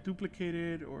could either duplicate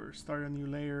it or start a new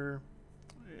layer.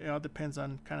 It all depends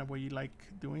on kind of what you like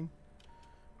doing.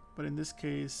 But in this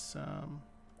case,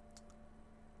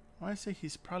 I say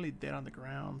he's probably dead on the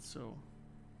ground, so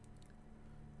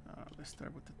let's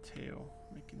start with the tail,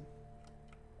 making.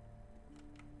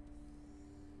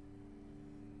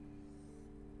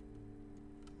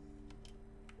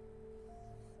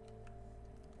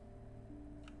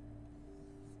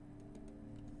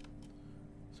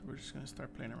 So we're just gonna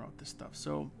start playing around with this stuff.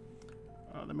 So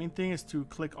the main thing is to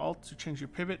click Alt to change your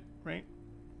pivot, right?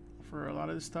 For a lot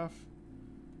of this stuff.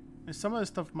 And some of the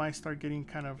stuff might start getting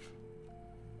kind of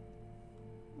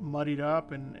muddied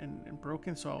up and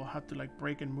broken, so I'll have to like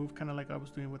break and move, kind of like I was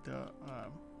doing with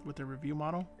the review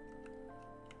model,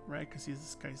 right? Because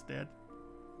this guy's dead.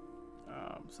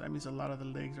 So that means a lot of the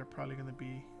legs are probably going to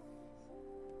be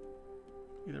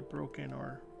either broken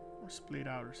or splayed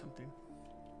out or something.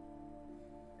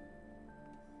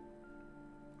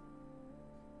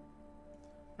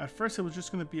 At first it was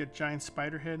just going to be a giant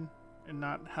spider head and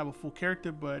not have a full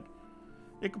character, but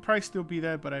it could probably still be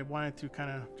that. But I wanted to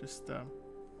kind of just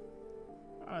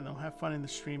I don't know, have fun in the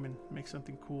stream and make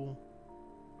something cool.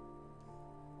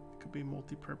 It could be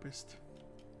multi-purposed.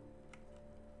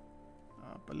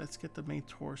 But let's get the main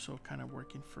torso kind of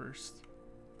working first,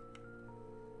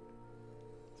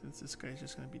 since this guy's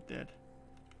just gonna be dead.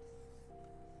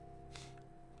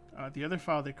 The other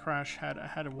file that crashed I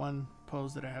had one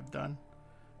pose that I have done,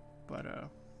 but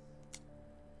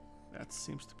that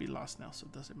seems to be lost now, so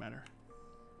it doesn't matter.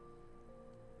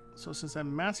 So since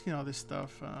I'm masking all this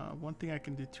stuff, one thing I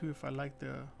can do too, if I like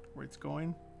where it's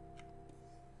going,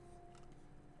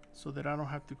 so that I don't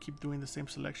have to keep doing the same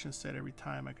selection set every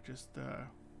time. I could just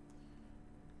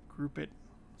group it.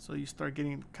 So you start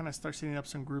start setting up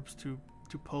some groups to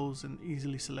pose and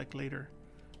easily select later,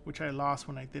 which I lost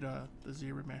when I did the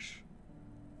ZBrush.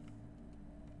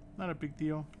 Not a big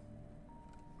deal.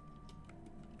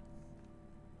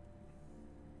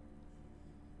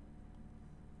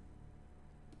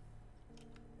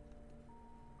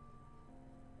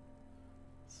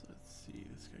 So let's see,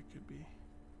 this guy could be.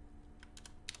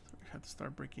 So we have to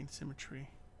start breaking symmetry.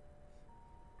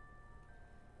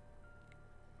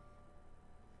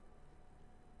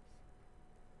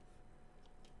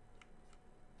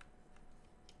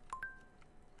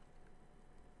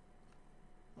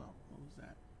 Well, what was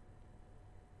that?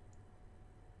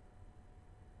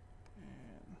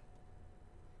 And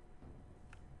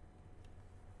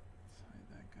let's hide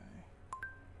that guy.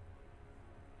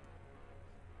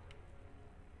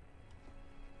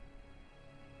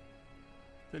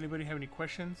 Does anybody have any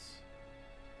questions?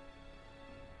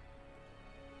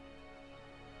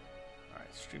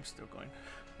 Alright, stream's still going.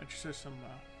 I just heard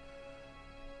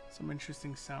some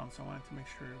interesting sounds, so I wanted to make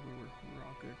sure we were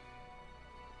all good.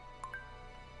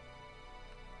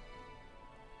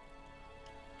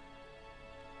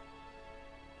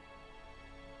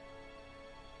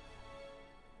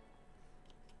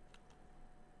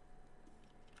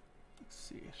 Let's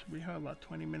see, so we have about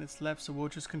 20 minutes left, so we'll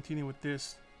just continue with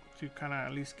this to kind of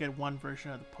at least get one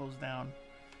version of the pose down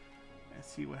and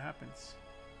see what happens.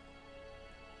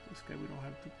 This guy we don't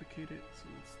have duplicated, so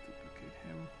let's duplicate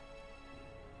him.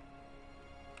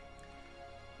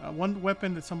 One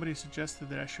weapon that somebody suggested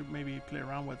that I should maybe play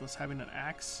around with was having an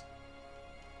axe,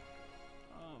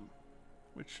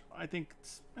 which I think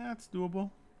it's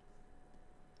doable.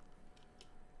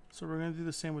 So we're gonna do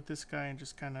the same with this guy and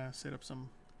just kind of set up some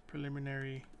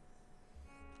preliminary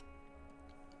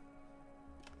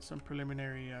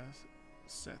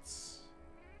sets.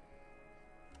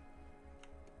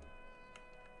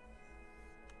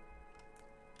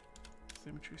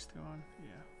 Symmetry still on?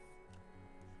 Yeah.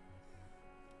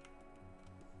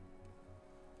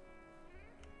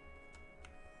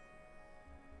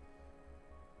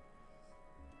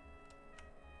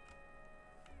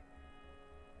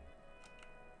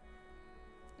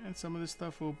 And some of this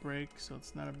stuff will break, so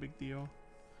it's not a big deal.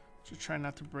 Just try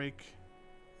not to break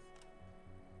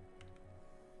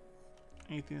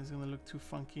anything that's gonna look too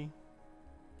funky.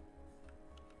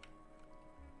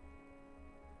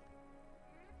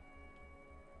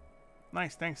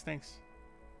 Nice, thanks.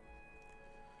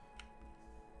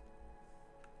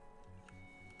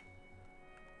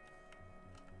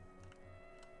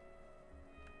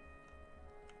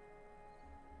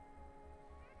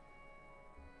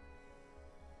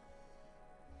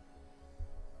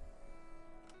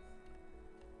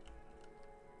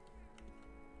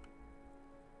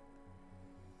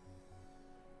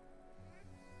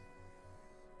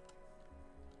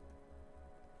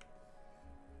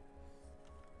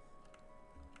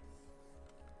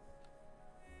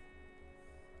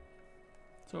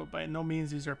 So by no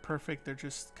means these are perfect, they're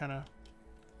just kind of...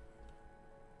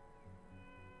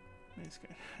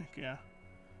 yeah.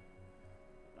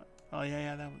 Oh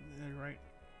yeah, you're right.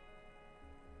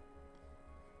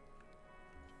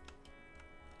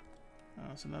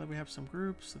 So now that we have some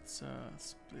groups, let's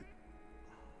split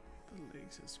the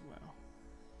legs as well.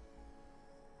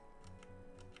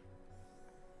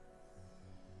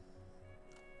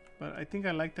 But I think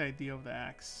I like the idea of the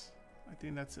axe. I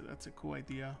think that's a cool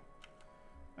idea.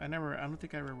 I don't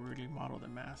think I ever really modeled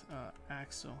a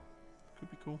axe, so it could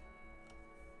be cool.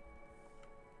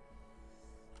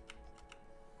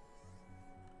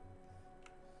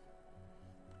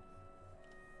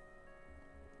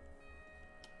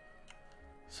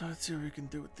 So let's see what we can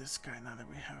do with this guy now that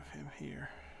we have him here.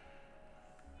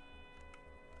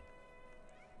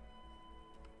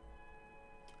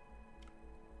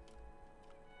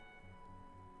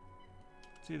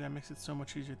 See, that makes it so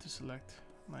much easier to select.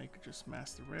 Now you could just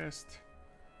mask the rest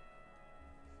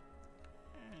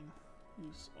and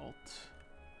use Alt.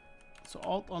 So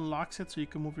Alt unlocks it so you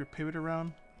can move your pivot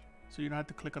around. So you don't have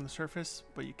to click on the surface,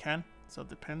 but you can. So it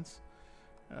depends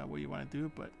what you want to do,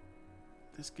 but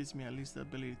this gives me at least the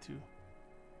ability to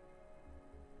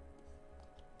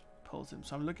pose him.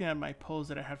 So I'm looking at my pose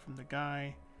that I had from the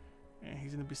guy, and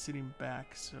he's going to be sitting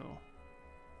back, so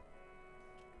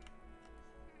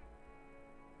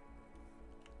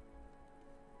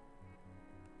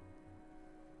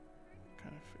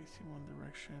kind of facing one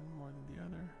direction more than the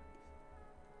other.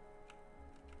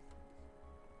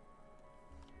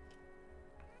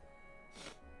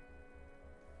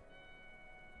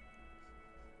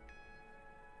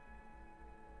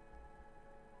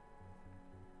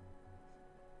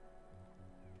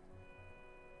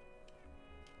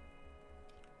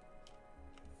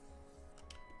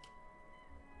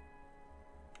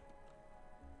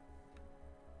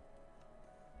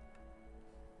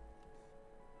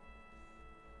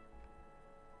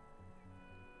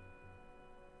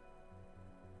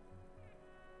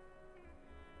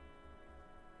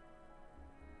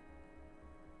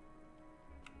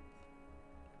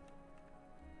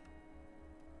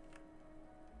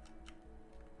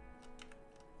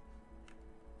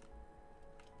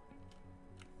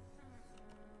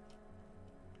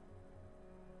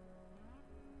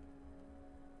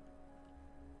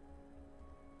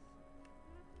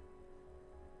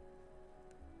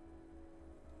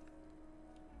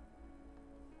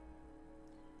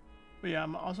 But yeah,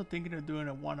 I'm also thinking of doing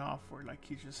a one-off where like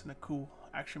he's just in a cool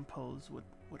action pose with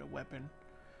a weapon.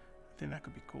 I think that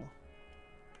could be cool.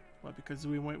 But because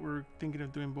we're thinking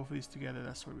of doing both of these together,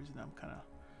 that's the reason I'm kind of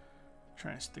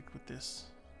trying to stick with this.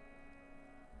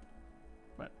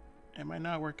 But it might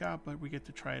not work out, but we get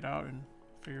to try it out and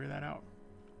figure that out.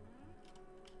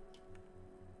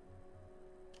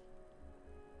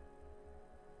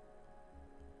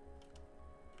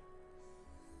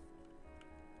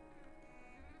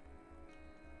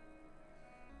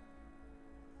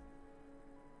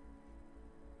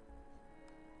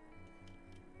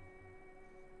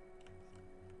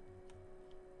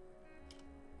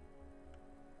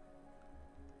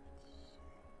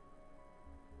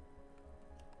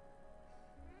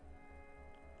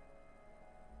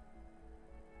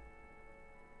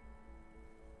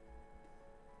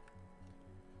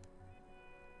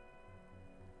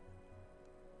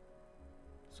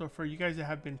 So for you guys that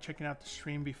have been checking out the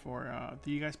stream before,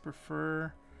 do you guys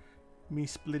prefer me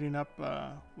splitting up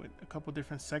with a couple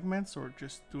different segments, or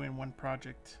just doing one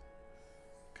project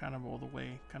kind of all the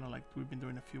way, kind of like we've been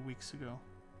doing a few weeks ago?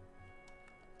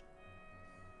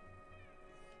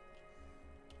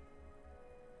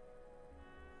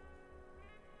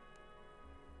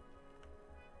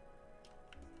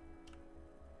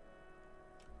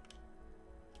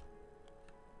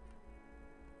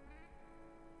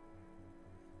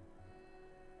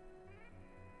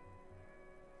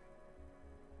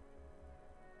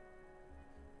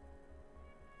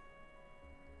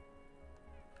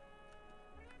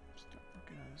 Start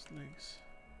working on his legs.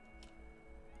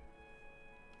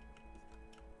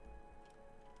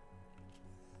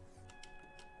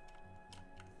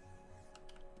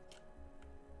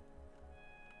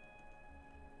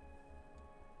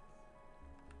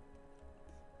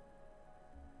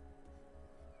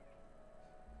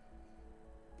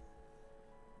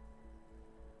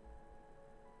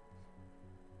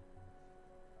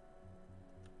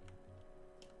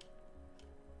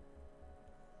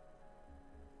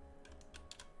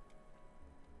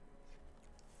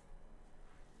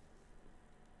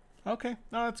 Okay,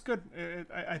 no, that's good.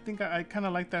 I think I kind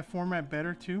of like that format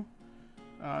better too,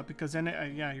 because then,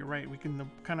 yeah, you're right. We can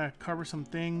kind of cover some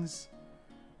things,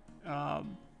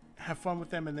 have fun with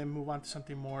them, and then move on to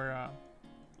something more,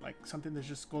 like something that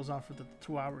just goes on for the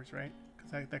 2 hours, right?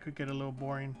 Because that could get a little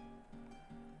boring.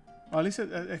 Well, at least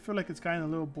I feel like it's gotten a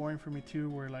little boring for me too,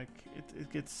 where like it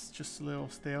gets just a little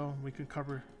stale. We can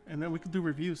cover, and then we can do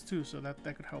reviews too, so that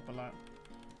could help a lot.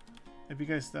 If you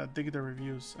guys dig the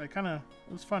reviews, it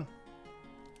was fun.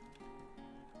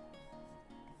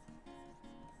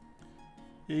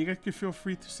 Yeah, you guys could feel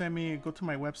free to go to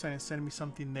my website and send me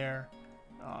something there.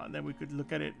 Then we could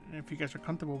look at it, and if you guys are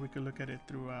comfortable, we could look at it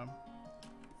through,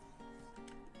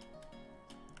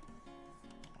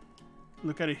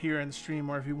 look at it here in the stream,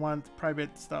 or if you want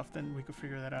private stuff, then we could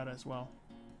figure that out as well.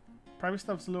 Private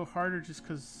stuff's a little harder just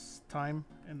because time,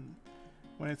 and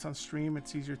when it's on stream,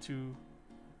 it's easier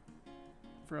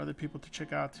for other people to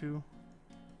check out too.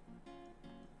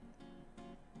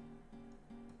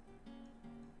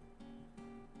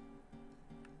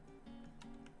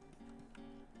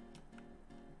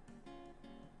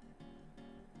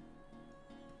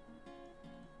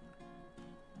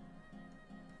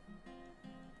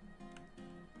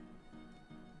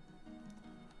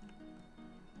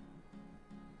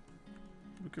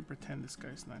 We could pretend this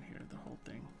guy's not here the whole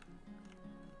thing.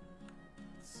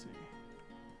 Let's see.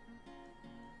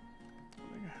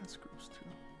 I think I had screws too.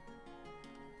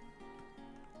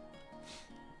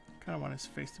 Kind of want his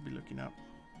face to be looking up.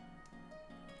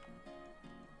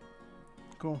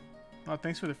 Cool. Oh,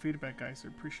 thanks for the feedback, guys. I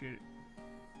appreciate it.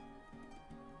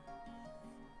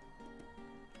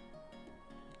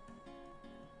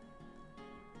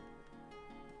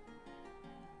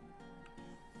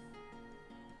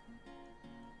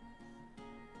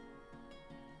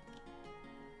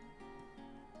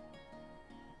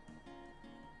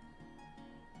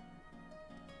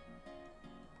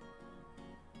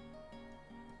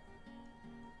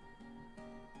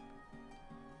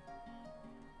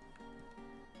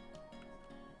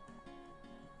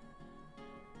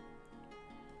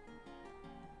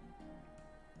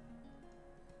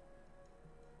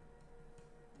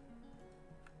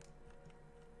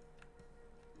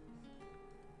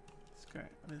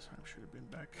 This one should have been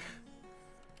back.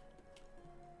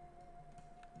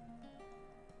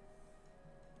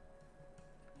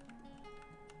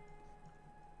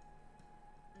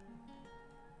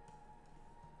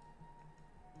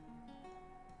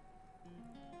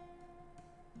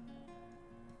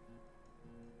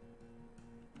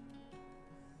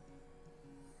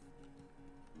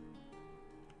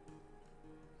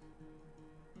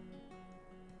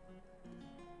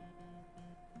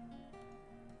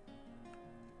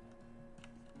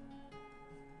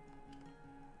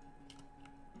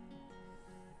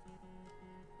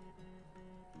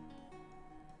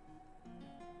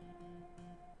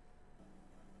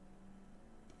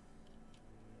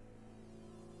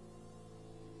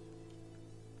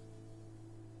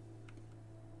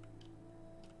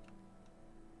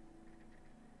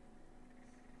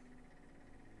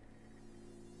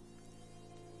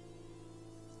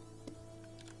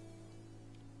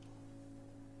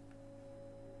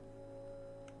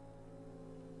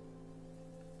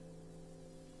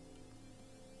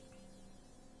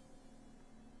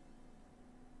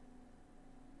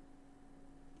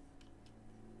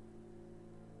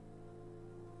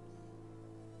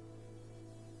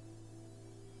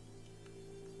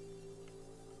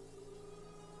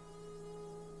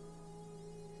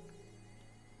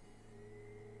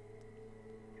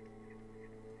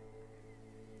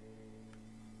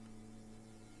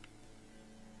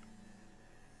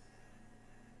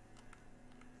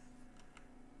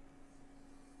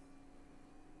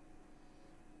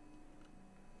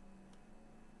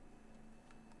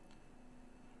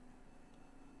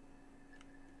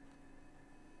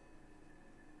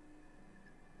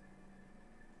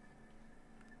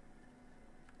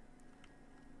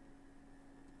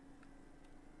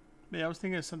 Yeah, I was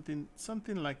thinking of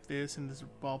something like this in this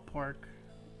ballpark.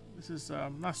 This is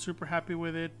not super happy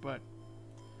with it, but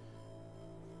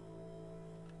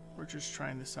we're just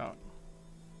trying this out.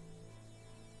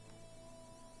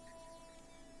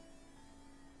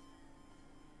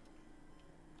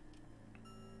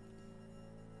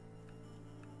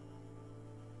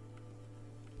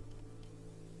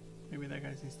 Maybe that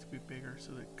guy needs to be bigger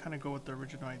so they kind of go with the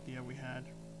original idea we had.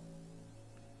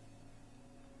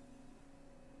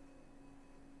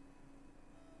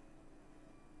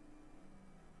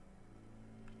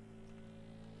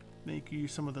 Then you can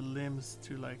use some of the limbs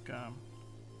to like to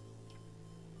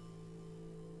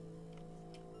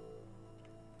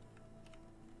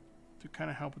kind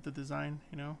of help with the design,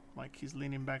 you know, like he's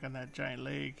leaning back on that giant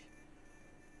leg.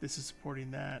 This is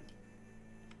supporting that.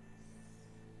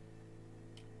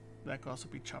 That could also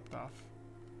be chopped off.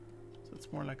 So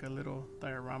it's more like a little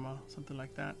diorama, something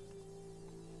like that.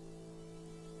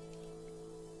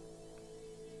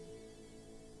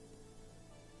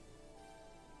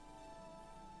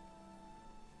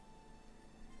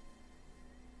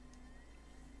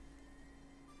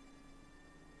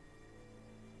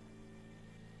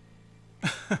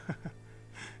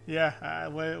 Yeah,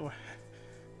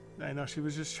 I know she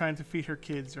was just trying to feed her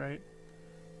kids, right?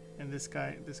 And this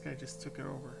guy just took it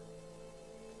over.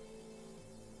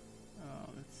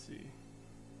 Let's see.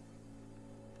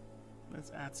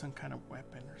 Let's add some kind of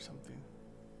weapon or something.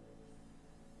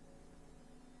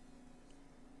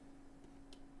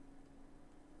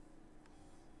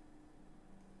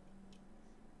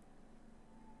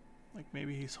 Like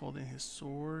maybe he's holding his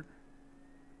sword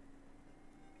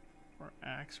or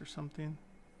axe or something.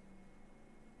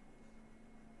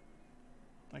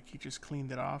 Like he just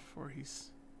cleaned it off, or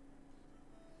he's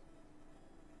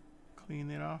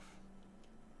cleaning it off.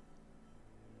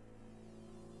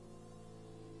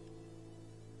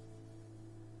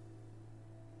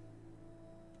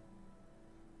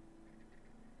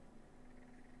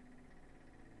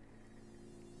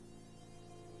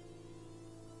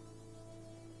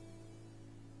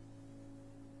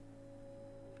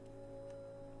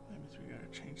 That means we gotta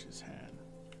change his hand.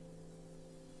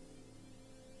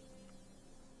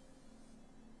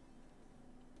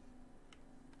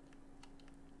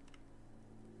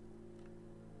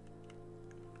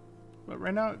 But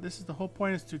right now, this is the whole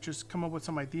point, is to just come up with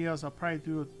some ideas. I'll probably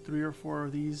do 3 or 4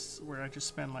 of these where I just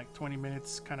spend like 20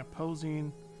 minutes kind of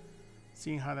posing,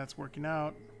 seeing how that's working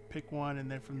out, pick one, and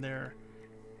then from there,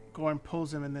 go and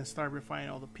pose them and then start refining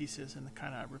all the pieces and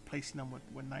kind of replacing them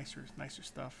with nicer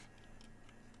stuff.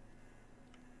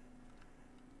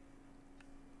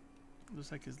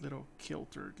 Looks like his little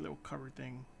kilt or little cover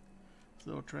thing, his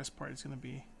little dress part is going to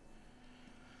be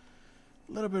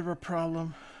a little bit of a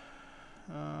problem.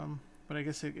 But I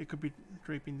guess it could be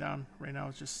draping down. Right now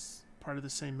it's just part of the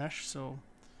same mesh, so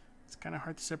it's kind of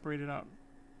hard to separate it out.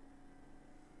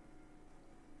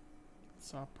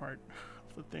 Soft part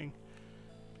of the thing.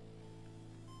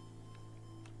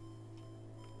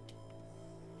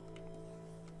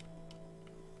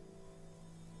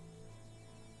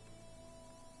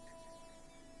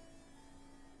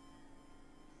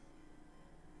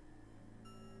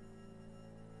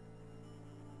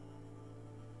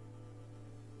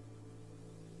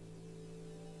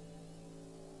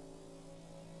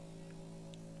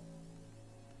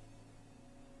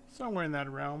 Somewhere in that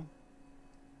realm.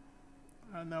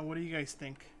 Now, what do you guys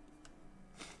think?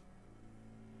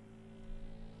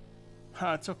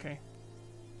 It's okay.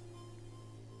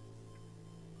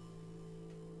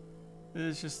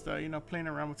 It's just, you know, playing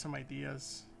around with some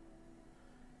ideas.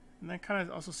 And then kind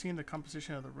of also seeing the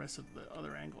composition of the rest of the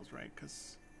other angles, right?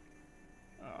 Because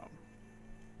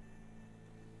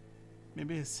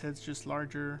maybe his head's just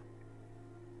larger.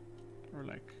 Or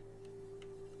like...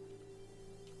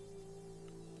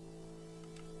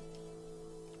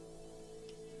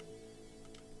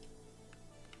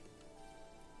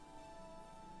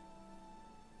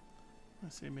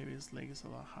 Let's say maybe his leg is a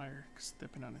lot higher,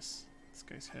 stepping on this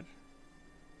guy's head.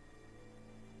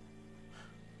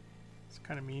 It's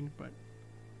kind of mean, but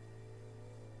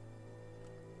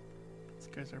these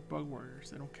guys are bug warriors.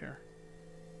 They don't care.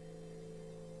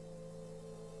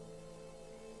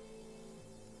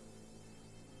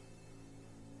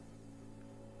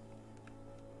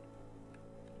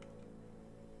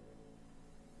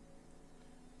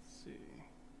 Let's see.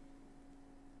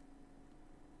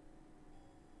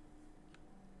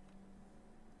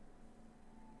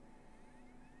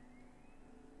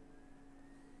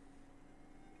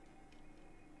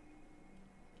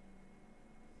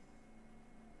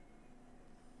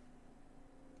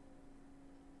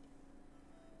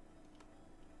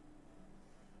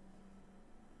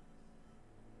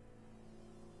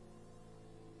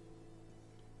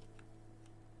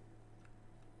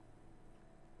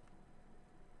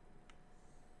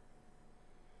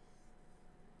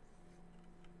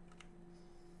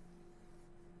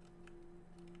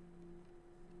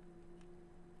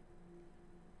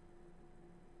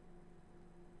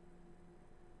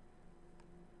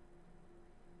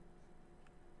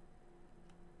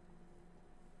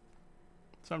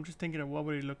 So I'm just thinking of what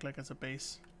would it look like as a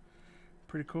base.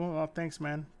 Pretty cool. Oh, thanks,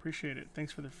 man. Appreciate it.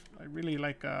 Thanks for the. I really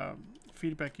like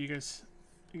feedback. You guys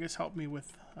helped me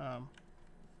with. Look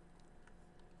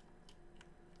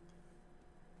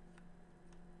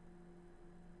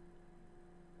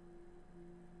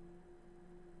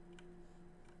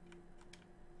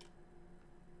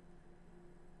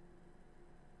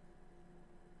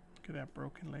at that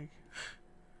broken leg.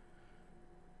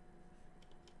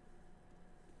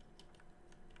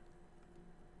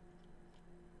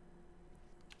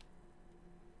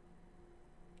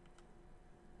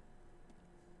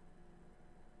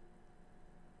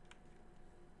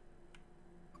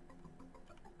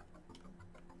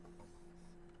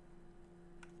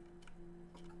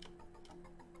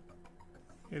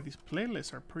 Yeah, these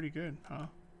playlists are pretty good, huh?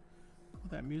 Well,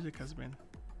 that music has been.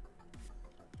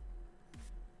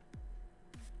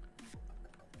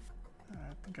 I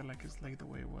think I like his leg the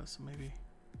way it was, so maybe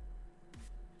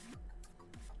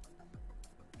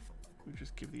we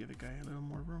just give the other guy a little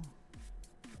more room.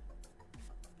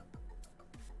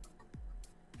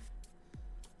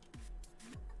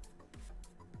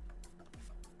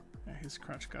 Yeah, his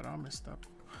crotch got all messed up.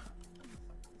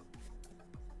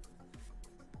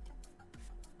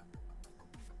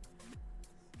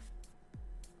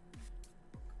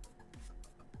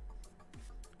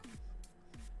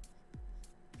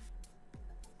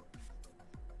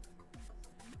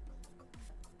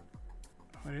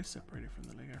 Oh, it is separated from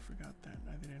the leg. I forgot that.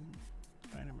 I didn't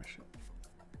dynamesh it.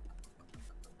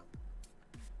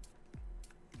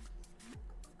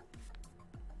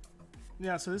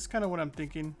 Yeah, so this is kind of what I'm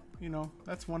thinking. You know,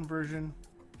 that's one version.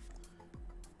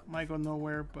 Might go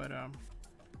nowhere, but at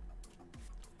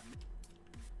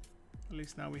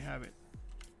least now we have it.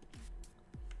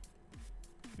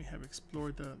 We have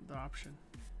explored the option.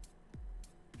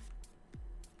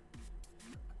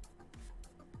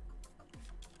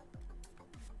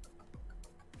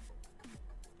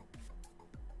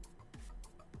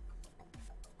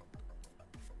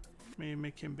 Maybe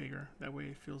make him bigger. That way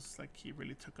it feels like he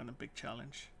really took on a big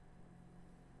challenge.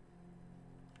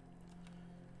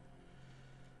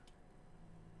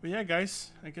 But yeah, guys,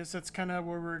 I guess that's kind of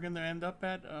where we're going to end up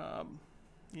at.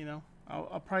 You know,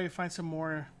 I'll probably find some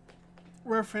more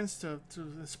reference to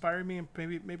inspire me, and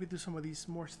maybe do some of these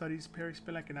more studies. Perry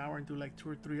spend like an hour and do like 2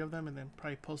 or 3 of them, and then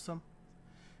probably post them.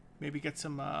 Maybe get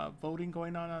some voting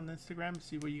going on Instagram.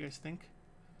 See what you guys think.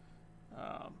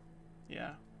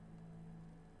 Yeah.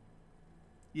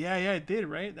 Yeah, it did,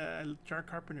 right? Jar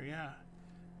Carpenter, yeah.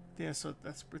 Yeah, so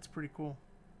it's pretty cool.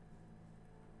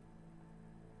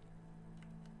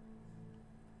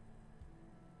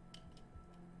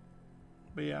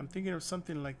 But yeah, I'm thinking of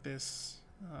something like this.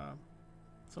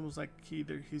 It's almost like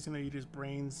he's gonna eat his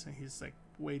brains, and he's like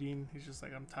waiting. He's just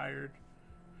like, I'm tired.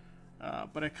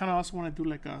 But I kind of also want to do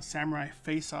like a samurai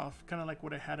face-off, kind of like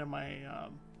what I had on my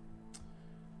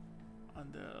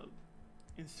on the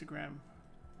Instagram.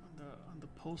 On the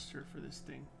poster for this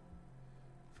thing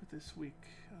for this week.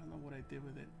 I don't know what I did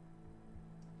with it,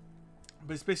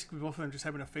 but it's basically both of them just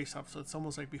having a face off, so it's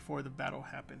almost like before the battle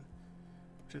happened,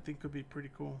 which I think could be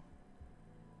pretty cool.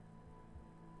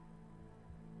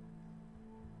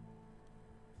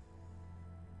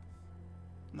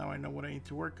 Now I know what I need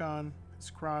to work on. His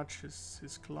crotch,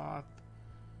 his cloth,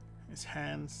 his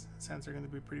hands. His hands are going to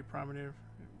be pretty prominent.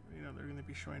 You know, they're going to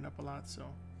be showing up a lot. So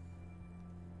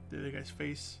the other guy's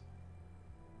face.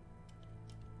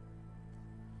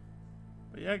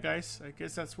 But yeah, guys, I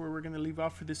guess that's where we're going to leave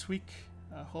off for this week.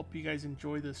 I hope you guys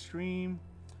enjoy the stream.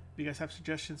 If you guys have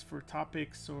suggestions for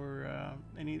topics or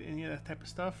any of that type of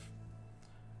stuff,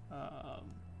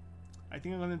 I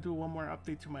think I'm going to do one more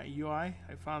update to my UI.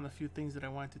 I found a few things that I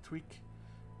wanted to tweak,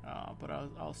 but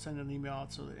I'll send an email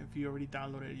out so that if you already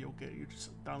downloaded it, you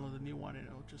just download the new one and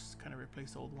it'll just kind of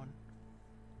replace the old one.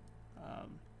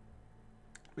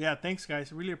 But yeah, thanks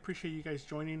guys. I really appreciate you guys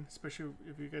joining, especially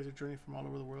if you guys are joining from all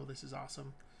over the world. This is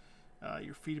awesome.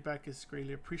 Your feedback is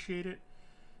greatly appreciated.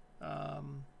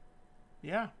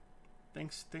 Yeah,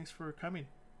 thanks for coming.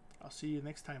 I'll see you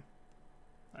next time.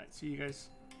 All right, see you guys.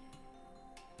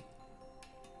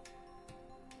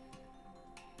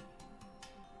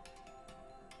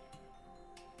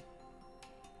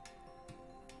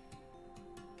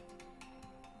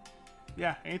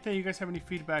 Yeah, anything you guys have any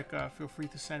feedback, feel free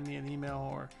to send me an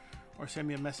email or send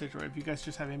me a message, or if you guys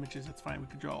just have images, that's fine. We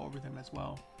could draw over them as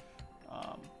well.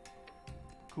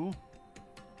 Cool.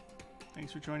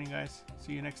 Thanks for joining, guys.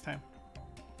 See you next time.